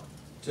party they are,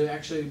 to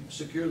actually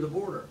secure the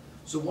border.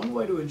 So one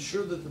way to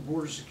ensure that the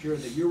border is secure,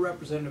 that your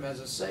representative has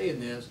a say in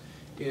this,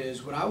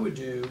 is what I would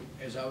do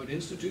is I would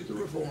institute the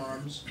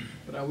reforms,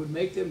 but I would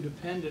make them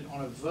dependent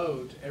on a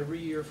vote every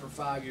year for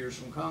 5 years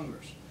from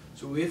Congress.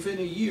 So if in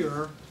a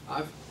year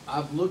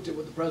I've looked at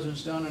what the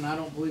president's done and I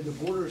don't believe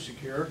the border is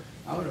secure,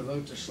 I'm going to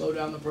vote to slow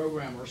down the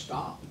program or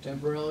stop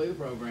temporarily the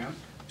program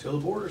till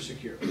the border is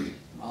secure.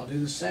 I'll do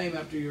the same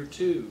after year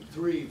 2,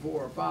 3,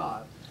 4,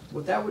 5.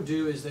 What that would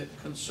do is that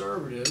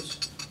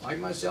conservatives, like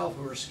myself,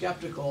 who are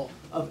skeptical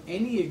of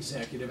any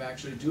executive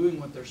actually doing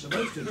what they're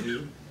supposed to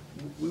do,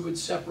 we would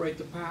separate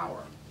the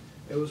power.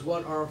 It was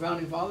what our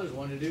founding fathers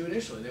wanted to do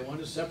initially. They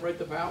wanted to separate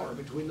the power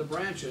between the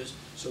branches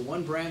so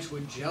one branch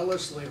would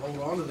jealously hold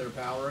on to their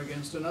power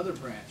against another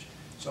branch.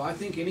 So I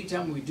think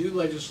anytime we do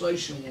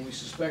legislation when we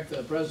suspect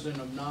the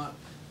president of not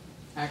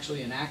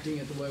actually enacting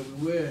it the way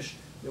we wish,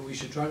 that we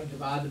should try to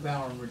divide the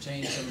power and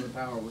retain some of the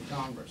power with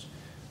Congress.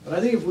 But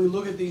I think if we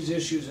look at these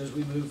issues as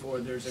we move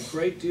forward, there's a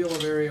great deal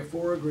of area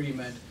for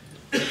agreement.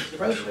 The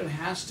president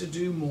has to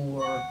do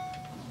more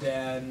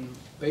than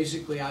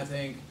basically, I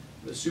think,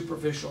 the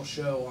superficial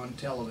show on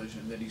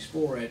television, that he's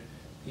for it.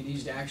 He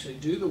needs to actually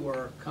do the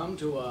work, come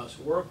to us,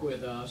 work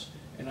with us,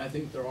 and I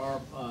think there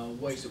are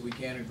ways that we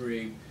can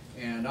agree.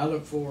 And I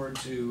look forward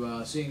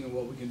to seeing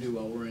what we can do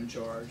while we're in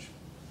charge.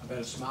 I've had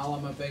a smile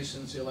on my face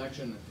since the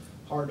election,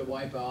 hard to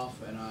wipe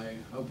off, and I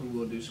hope we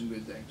will do some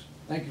good things.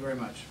 Thank you very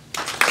much.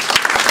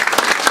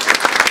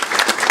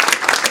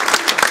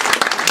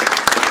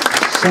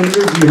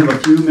 Senator, do you have a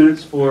few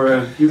minutes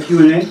for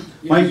Q&A? Yes.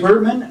 Mike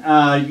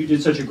Bertman, you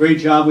did such a great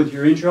job with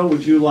your intro.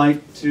 Would you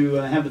like to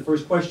have the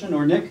first question,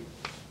 or Nick?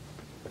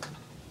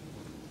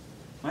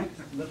 Mike?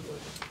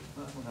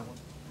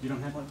 You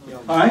don't have one?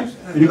 All right.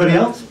 Anybody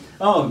else?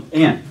 Oh,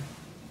 Ann.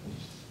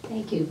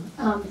 Thank you.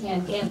 Ann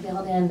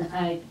Ganfield, and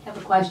I have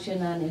a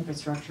question on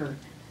infrastructure.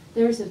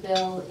 There's a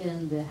bill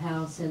in the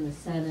House and the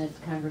Senate.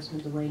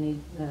 Congressman Delaney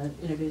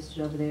introduced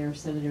it over there.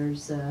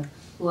 Senators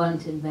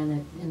Blunt and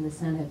Bennett in the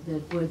Senate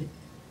that would,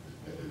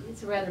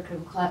 it's a rather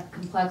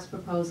complex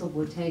proposal,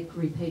 would take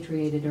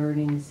repatriated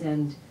earnings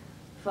and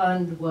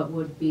fund what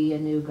would be a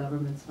new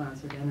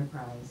government-sponsored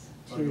enterprise.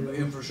 To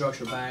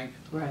infrastructure bank.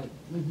 Right.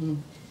 Mm-hmm.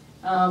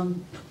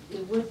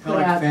 It would put Kind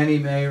of like out, Fannie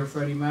Mae or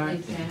Freddie Mac.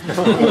 Exactly.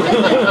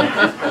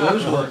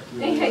 Those work.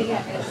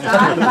 Yeah.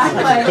 So my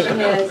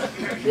question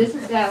is, this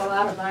has got a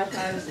lot of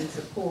bipartisan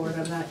support.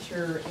 I'm not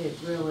sure it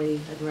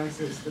really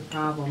addresses the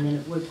problem, and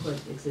it would put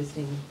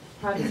existing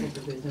private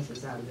sector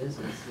businesses out of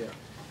business. Yeah.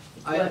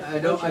 I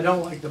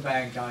don't like the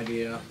bank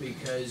idea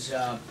because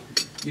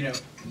you know,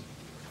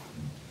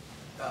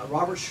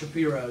 Robert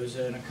Shapiro is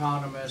an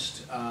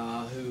economist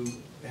who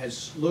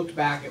has looked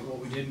back at what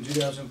we did in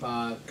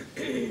 2005.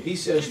 He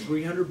says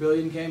 300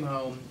 billion came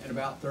home and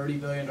about $30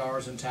 billion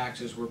in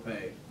taxes were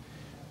paid.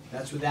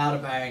 That's without a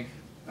bank.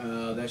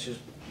 That's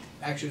just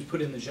actually was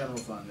put in the general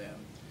fund then.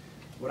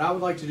 What I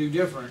would like to do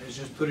different is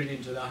just put it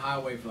into the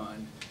highway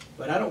fund,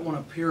 but I don't want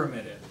to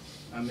pyramid it.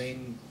 I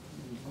mean,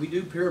 we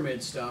do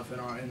pyramid stuff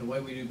in the way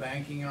we do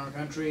banking in our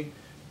country,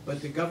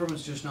 but the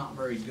government's just not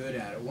very good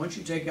at it. Once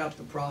you take out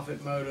the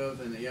profit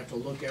motive and that you have to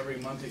look every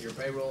month at your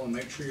payroll and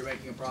make sure you're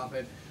making a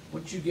profit,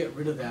 once you get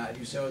rid of that,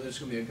 you say, oh, there's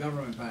going to be a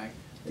government bank,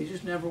 they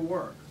just never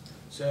work.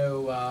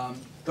 So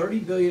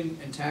 $30 billion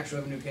in tax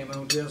revenue came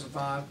home in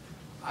 2005.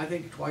 I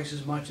think twice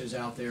as much is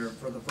out there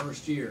for the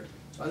first year.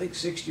 So I think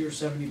 60 or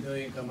 70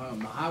 billion come home.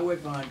 The highway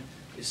fund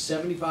is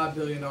 $75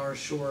 billion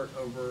short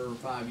over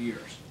 5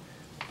 years.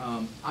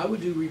 I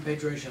would do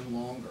repatriation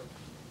longer.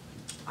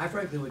 I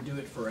frankly would do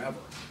it forever.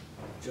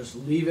 Just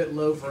leave it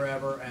low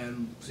forever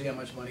and see how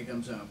much money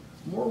comes home.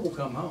 More will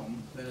come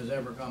home than has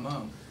ever come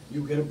home.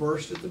 You'll get a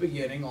burst at the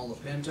beginning, all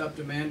the pent-up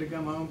demand to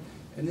come home,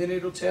 and then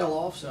it'll tail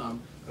off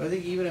some. But I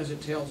think even as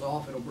it tails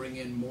off, it'll bring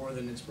in more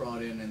than it's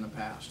brought in the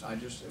past. I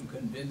just am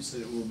convinced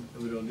that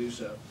it'll do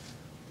so.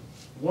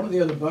 One of the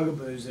other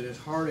bugaboos that is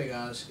hurting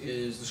us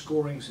is the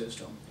scoring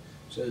system.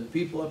 So the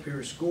people up here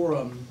who score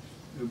them,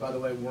 who by the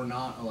way were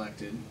not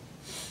elected,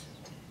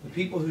 the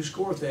people who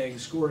score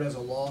things score it as a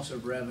loss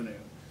of revenue.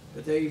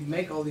 But they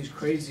make all these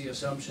crazy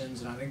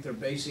assumptions, and I think they're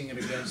basing it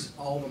against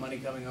all the money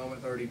coming home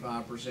at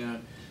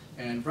 35%.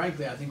 And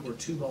frankly, I think we're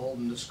too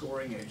beholden to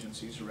scoring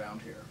agencies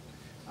around here.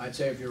 I'd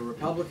say if you're a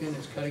Republican,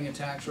 it's cutting a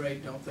tax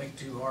rate. Don't think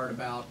too hard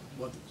about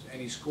what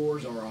any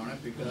scores are on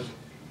it, because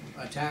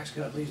a tax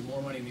cut leaves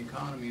more money in the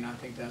economy, and I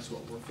think that's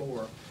what we're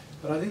for.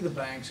 But I think the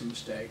bank's a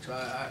mistake. So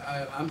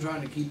I'm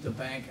trying to keep the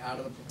bank out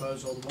of the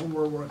proposal. The one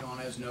we're working on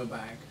has no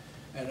bank.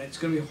 And it's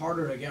going to be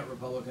harder to get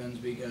Republicans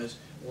because,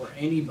 or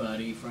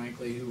anybody,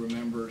 frankly, who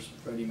remembers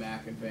Freddie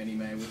Mac and Fannie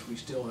Mae, which we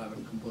still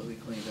haven't completely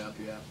cleaned up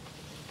yet.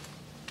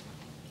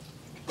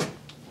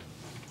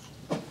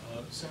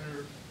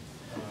 Senator,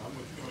 I'm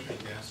with you on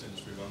the gas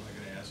industry, but I'm not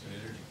going to ask an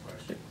energy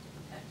question.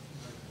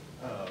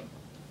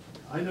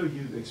 I know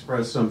you've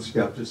expressed some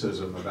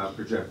skepticism about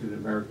projected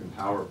American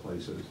power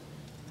places,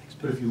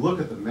 but if you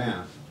look at the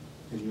map,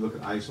 and you look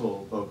at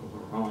ISIL, Boko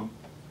Haram,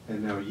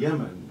 and now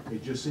Yemen,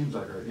 it just seems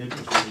like our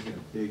interests are taking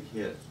a big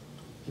hit.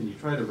 Can you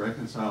try to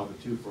reconcile the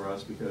two for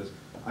us? Because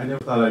I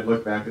never thought I'd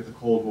look back at the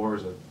Cold War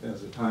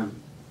as a time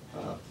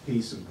of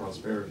peace and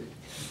prosperity.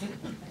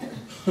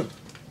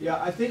 Yeah,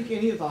 I think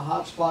any of the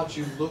hot spots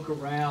you look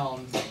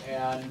around,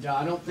 and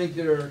I don't think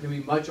there can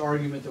be much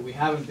argument that we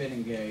haven't been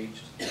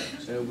engaged.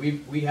 So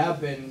we have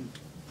been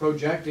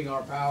projecting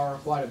our power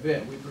quite a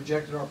bit. We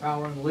projected our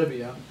power in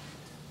Libya,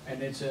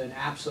 and it's an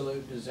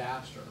absolute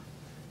disaster.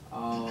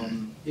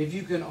 If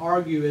you can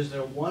argue, is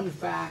there one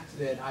fact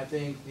that I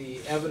think the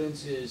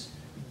evidence is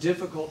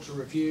difficult to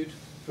refute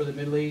for the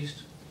Middle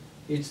East?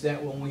 It's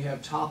that when we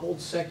have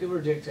toppled secular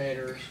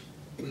dictators,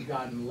 we've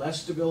gotten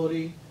less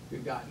stability,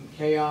 we've gotten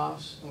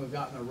chaos, and we've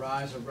gotten a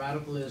rise of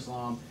radical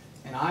Islam.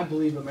 And I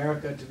believe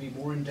America to be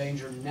more in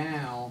danger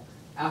now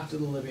after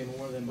the Libyan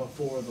War than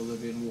before the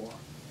Libyan War.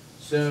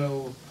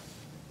 So,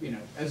 you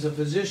know, as a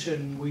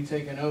physician, we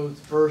take an oath,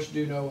 first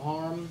do no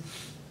harm.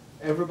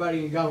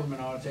 Everybody in government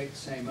ought to take the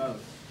same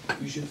oath.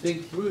 You should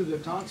think through the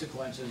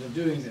consequences of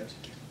doing this.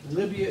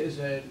 Libya is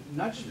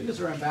not just because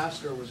our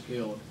ambassador was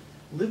killed,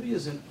 Libya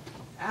is an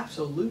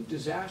absolute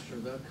disaster.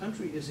 The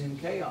country is in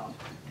chaos.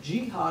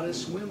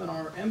 Jihadists swim in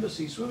our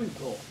embassy swimming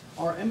pool.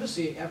 Our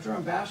embassy, after our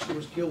ambassador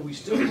was killed, we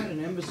still had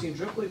an embassy in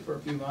Tripoli for a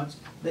few months.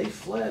 They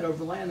fled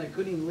over land. They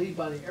couldn't even leave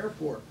by the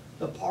airport.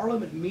 The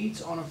parliament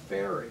meets on a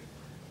ferry.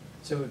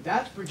 So if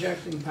that's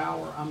projecting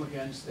power, I'm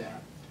against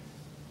that.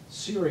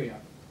 Syria.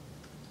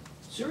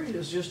 Syria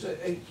is just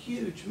a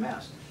huge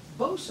mess.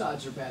 Both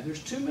sides are bad.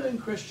 There's 2 million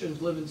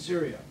Christians live in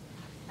Syria.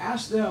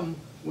 Ask them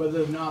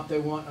whether or not they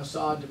want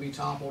Assad to be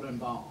toppled and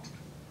bombed.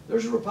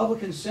 There's a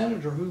Republican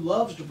senator who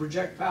loves to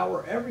project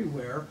power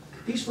everywhere.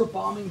 He's for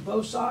bombing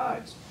both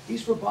sides.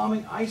 He's for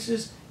bombing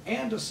ISIS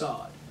and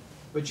Assad.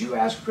 But you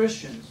ask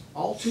Christians,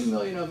 all 2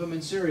 million of them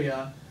in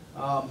Syria,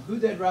 who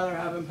they'd rather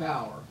have in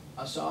power,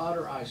 Assad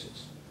or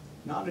ISIS.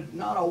 Not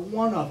a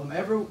one of them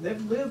ever.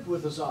 They've lived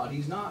with Assad.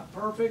 He's not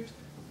perfect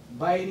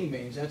by any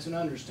means. That's an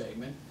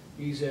understatement.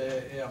 He's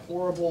a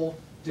horrible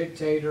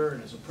dictator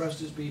and has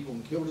oppressed his people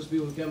and killed his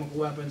people with chemical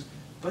weapons.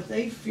 But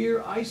they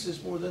fear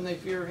ISIS more than they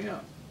fear him.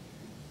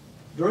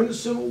 During the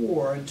Civil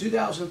War in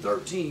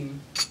 2013,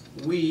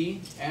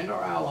 we and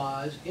our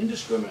allies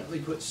indiscriminately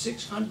put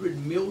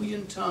 600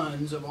 million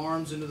tons of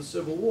arms into the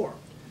Civil War.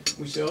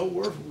 We said, oh,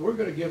 we're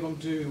going to give them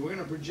to, we're going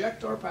to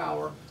project our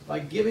power by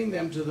giving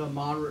them to the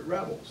moderate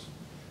rebels.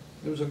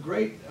 There was a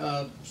great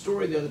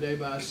story the other day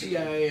by a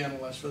CIA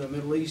analyst for the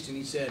Middle East, and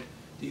he said,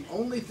 the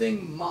only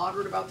thing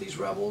moderate about these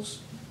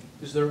rebels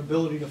is their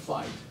ability to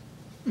fight.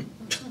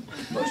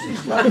 Most of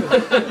these weapons,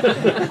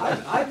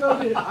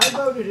 I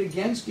voted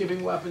against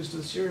giving weapons to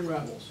the Syrian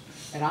rebels.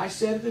 And I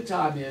said at the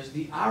time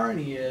the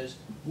irony is,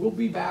 we'll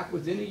be back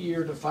within a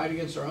year to fight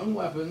against our own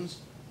weapons,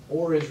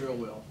 or Israel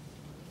will.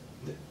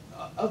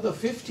 Of the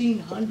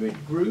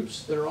 1,500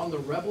 groups that are on the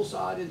rebel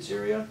side in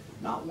Syria,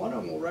 not one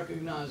of them will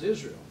recognize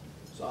Israel.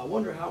 So I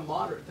wonder how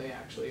moderate they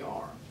actually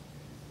are.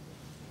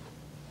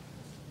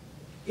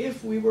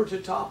 If we were to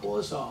topple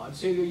Assad,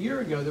 say a year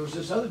ago there was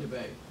this other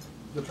debate.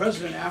 The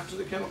president, after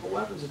the chemical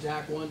weapons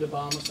attack, wanted to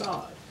bomb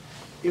Assad.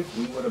 If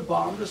we would have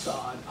bombed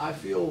Assad, I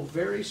feel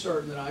very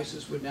certain that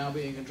ISIS would now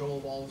be in control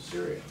of all of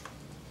Syria.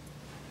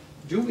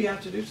 Do we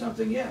have to do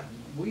something? Yeah,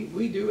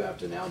 we do have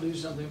to now do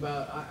something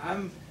about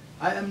it.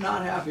 I am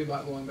not happy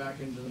about going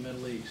back into the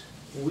Middle East.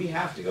 We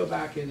have to go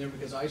back in there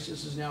because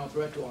ISIS is now a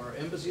threat to our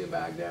embassy in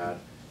Baghdad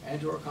and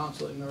to our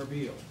consulate in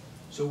Erbil.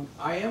 So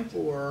I am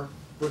for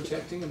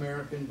protecting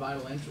American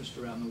vital interests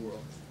around the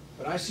world.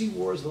 But I see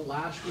war as the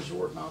last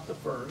resort, not the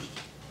first.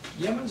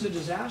 Yemen's a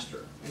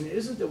disaster, and it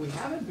isn't that we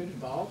haven't been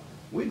involved.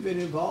 We've been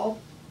involved,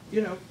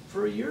 you know,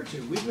 for a year or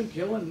two. We've been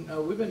killing,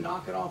 we've been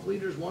knocking off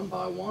leaders one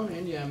by one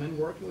in Yemen,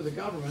 working with the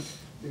government.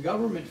 The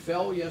government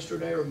fell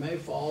yesterday or may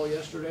fall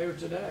yesterday or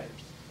today.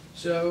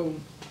 So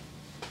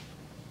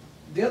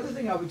the other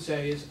thing I would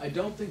say is I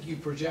don't think you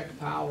project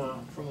power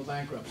from a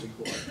bankruptcy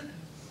court.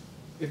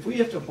 If we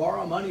have to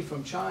borrow money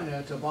from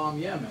China to bomb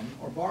Yemen,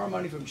 or borrow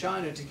money from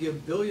China to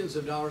give billions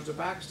of dollars to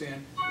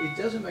Pakistan, it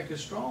doesn't make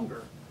us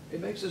stronger.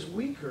 It makes us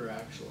weaker,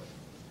 actually.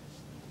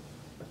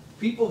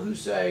 People who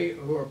say,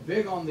 who are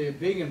big on the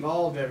being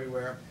involved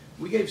everywhere,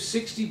 we gave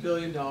 $60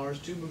 billion to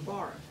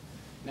Mubarak.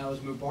 Now, is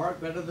Mubarak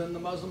better than the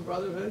Muslim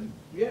Brotherhood?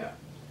 Yeah.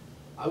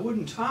 I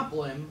wouldn't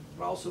topple him,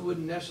 but also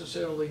wouldn't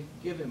necessarily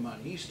give him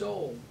money. He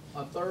stole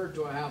a third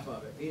to a half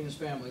of it, he and his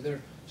family.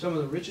 They're some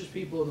of the richest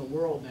people in the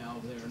world now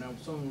there. Now,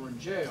 some of them were in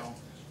jail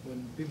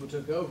when people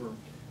took over.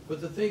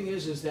 But the thing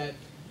is that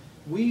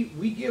we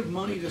give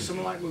money to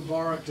someone like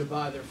Mubarak to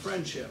buy their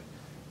friendship.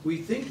 We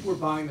think we're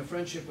buying the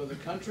friendship of the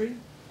country,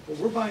 but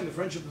we're buying the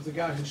friendship of the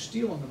guy who's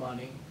stealing the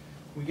money.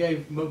 We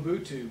gave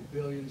Mobutu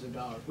billions of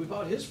dollars. We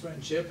bought his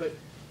friendship, but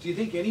do you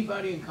think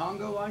anybody in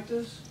Congo liked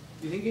us?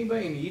 Do you think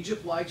anybody in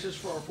Egypt likes us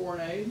for our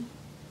foreign aid?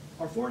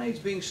 Our foreign aid's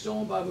being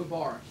stolen by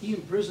Mubarak. He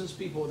imprisons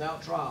people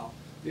without trial.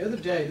 The other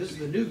day, this is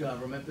the new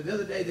government, but the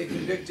other day they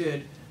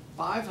convicted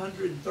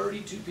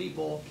 532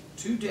 people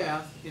to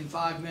death in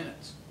 5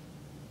 minutes.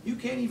 You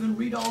can't even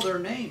read all their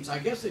names. I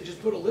guess they just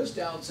put a list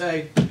out and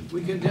say,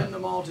 we condemn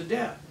them all to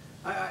death.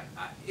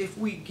 If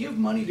we give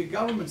money to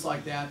governments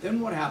like that, then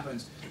what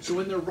happens? So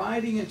when they're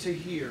rioting in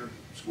Tahrir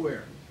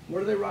Square,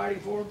 what are they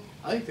rioting for?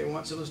 I think they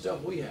want some of the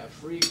stuff we have,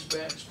 free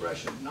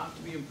expression, not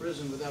to be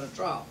imprisoned without a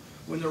trial.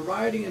 When they're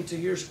rioting in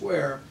Tahrir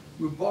Square,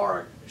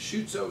 Mubarak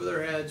shoots over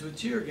their heads with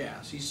tear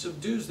gas. He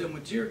subdues them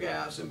with tear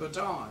gas and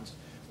batons.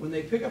 When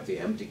they pick up the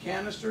empty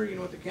canister, you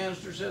know what the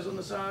canister says on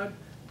the side?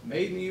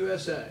 Made in the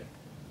USA.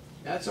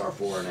 That's our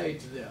foreign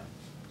aid to them.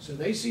 So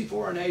they see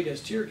foreign aid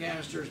as tear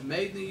canisters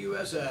made in the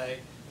USA.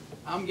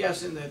 I'm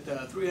guessing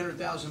that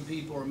 300,000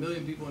 people or 1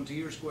 million people in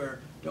Tahrir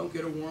Square don't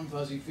get a warm,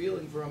 fuzzy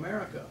feeling for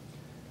America.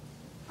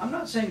 I'm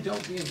not saying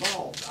don't be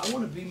involved. I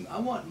want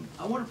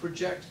to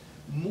project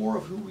more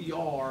of who we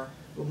are,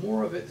 but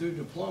more of it through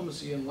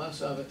diplomacy and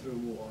less of it through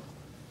war.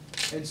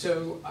 And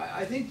so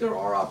I think there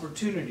are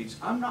opportunities.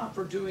 I'm not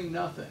for doing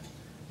nothing.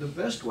 The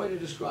best way to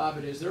describe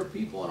it is there are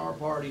people in our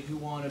party who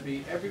want to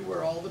be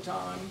everywhere all the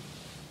time,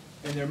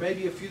 and there may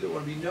be a few that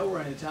want to be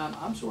nowhere any time.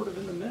 I'm sort of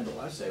in the middle.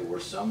 I say we're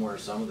somewhere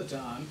some of the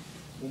time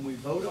when we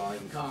vote on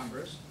it in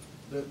Congress.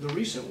 The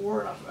recent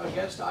war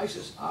against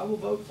ISIS, I will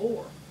vote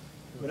for.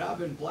 But I've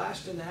been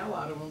blasting the hell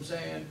out of them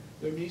saying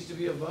there needs to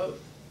be a vote.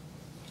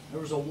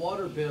 There was a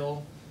water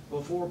bill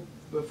before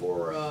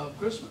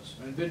Christmas,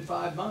 and it had been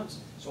 5 months,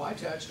 so I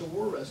attached a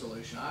war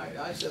resolution.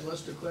 I said,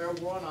 let's declare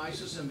war on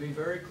ISIS and be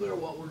very clear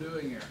what we're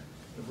doing here.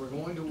 If we're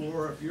going to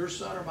war, if your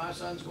son or my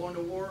son's going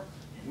to war,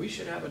 we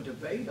should have a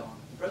debate on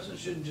it. The president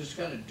shouldn't just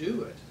kind of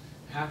do it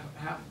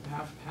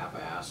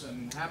half-ass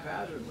and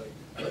haphazardly.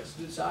 Let's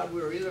decide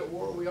we're either at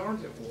war or we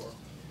aren't at war.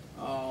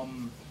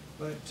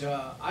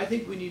 But I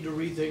think we need to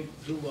rethink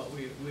through what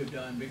we've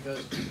done,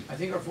 because I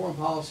think our foreign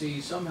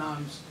policy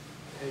sometimes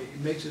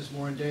it makes us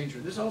more in danger.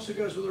 This also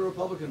goes with the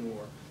Republican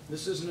war.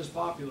 This isn't as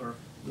popular.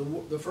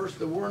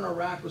 The war in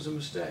Iraq was a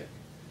mistake.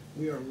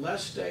 We are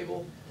less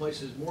stable,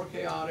 places more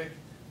chaotic.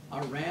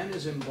 Iran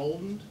is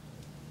emboldened.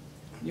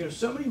 You know,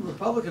 so many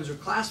Republicans are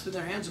clasping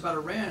their hands about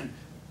Iran,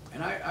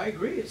 and I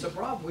agree, it's a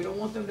problem. We don't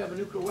want them to have a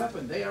nuclear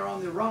weapon. They are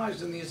on the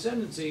rise and the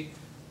ascendancy,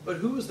 but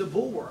who was the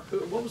bulwark?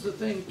 What was the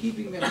thing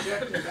keeping them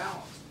checked and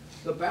balanced?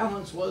 The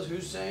balance was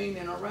Hussein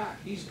in Iraq.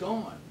 He's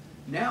gone.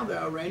 Now the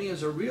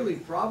Iranians are really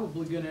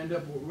probably going to end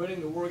up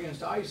winning the war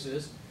against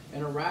ISIS,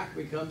 and Iraq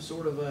becomes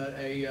sort of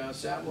a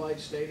satellite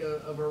state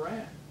of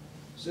Iran.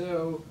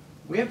 So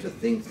we have to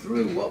think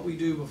through what we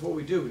do before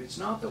we do it. It's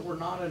not that we're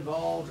not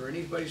involved or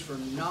anybody's for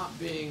not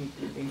being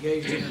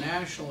engaged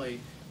internationally.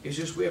 It's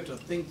just we have to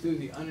think through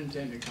the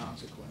unintended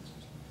consequences.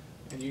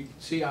 And you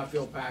see I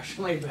feel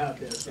passionately about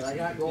this, and I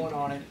got going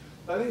on it.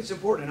 But I think it's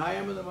important, and I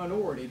am in the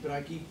minority, but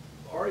I keep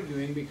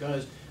arguing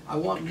because I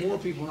want more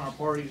people in our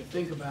party to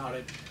think about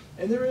it.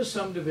 And there is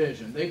some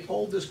division. They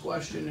polled this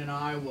question in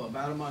Iowa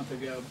about a month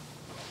ago,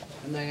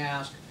 and they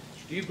asked,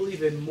 do you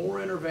believe in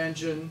more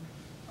intervention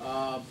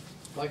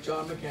like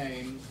John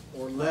McCain,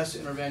 or less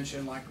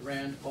intervention like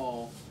Rand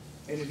Paul?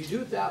 And if you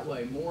do it that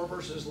way, more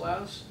versus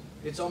less,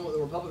 it's almost,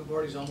 the Republican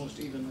Party is almost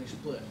evenly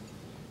split.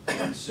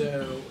 And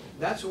so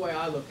that's the way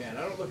I look at it.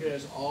 I don't look at it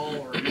as all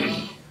or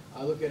none.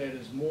 I look at it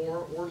as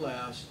more or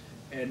less,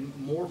 and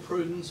more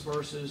prudence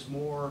versus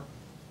more,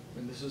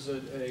 and this is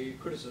a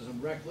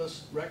criticism,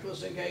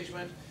 reckless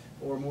engagement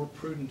or more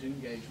prudent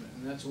engagement.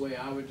 And that's the way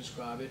I would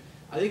describe it.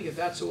 I think if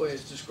that's the way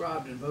it's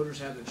described and voters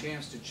have the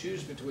chance to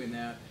choose between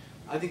that,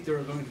 I think there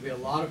are going to be a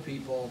lot of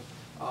people,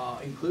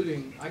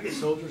 including, I get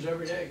soldiers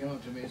every day come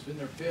up to me. It's been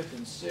their 5th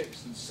and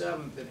 6th and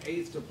 7th and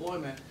 8th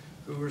deployment.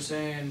 who are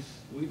saying,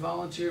 we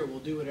volunteer, we'll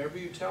do whatever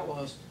you tell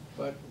us,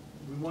 but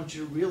we want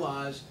you to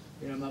realize,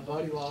 my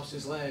buddy lost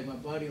his leg, my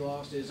buddy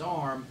lost his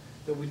arm,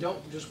 that we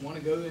don't just want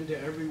to go into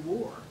every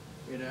war.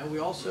 We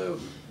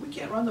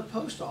can't run the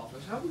post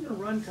office. How are we going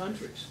to run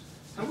countries?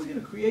 How are we going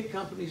to create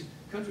countries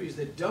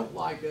that don't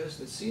like us,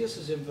 that see us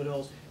as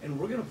infidels, and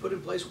we're going to put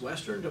in place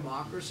Western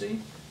democracy?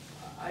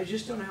 I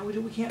just don't know how we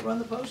do. We can't run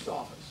the post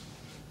office.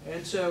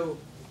 And so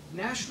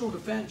national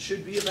defense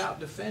should be about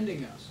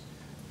defending us.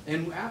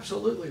 And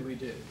absolutely we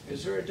do.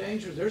 Is there a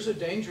danger? There's a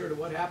danger to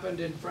what happened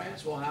in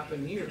France will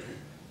happen here.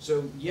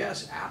 So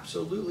yes,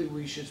 absolutely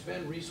we should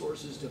spend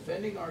resources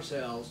defending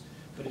ourselves,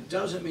 but it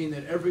doesn't mean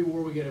that every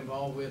war we get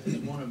involved with is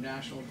one of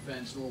national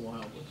defense, nor will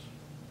help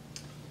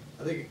us.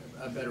 I think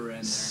I better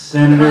end there.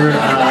 Senator,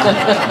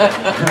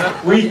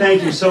 we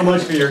thank you so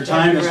much for your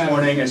time this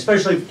morning, and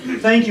especially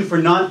thank you for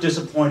not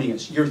disappointing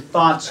us. Your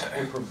thoughts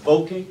were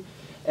provoking,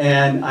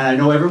 and I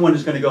know everyone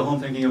is going to go home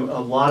thinking a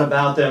lot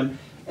about them.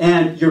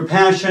 And your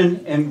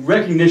passion and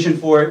recognition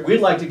for it,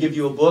 we'd like to give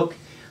you a book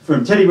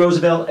from Teddy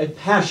Roosevelt, A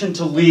Passion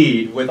to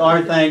Lead, with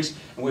our thanks,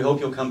 and we hope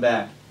you'll come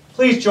back.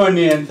 Please join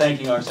me in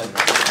thanking our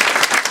senator.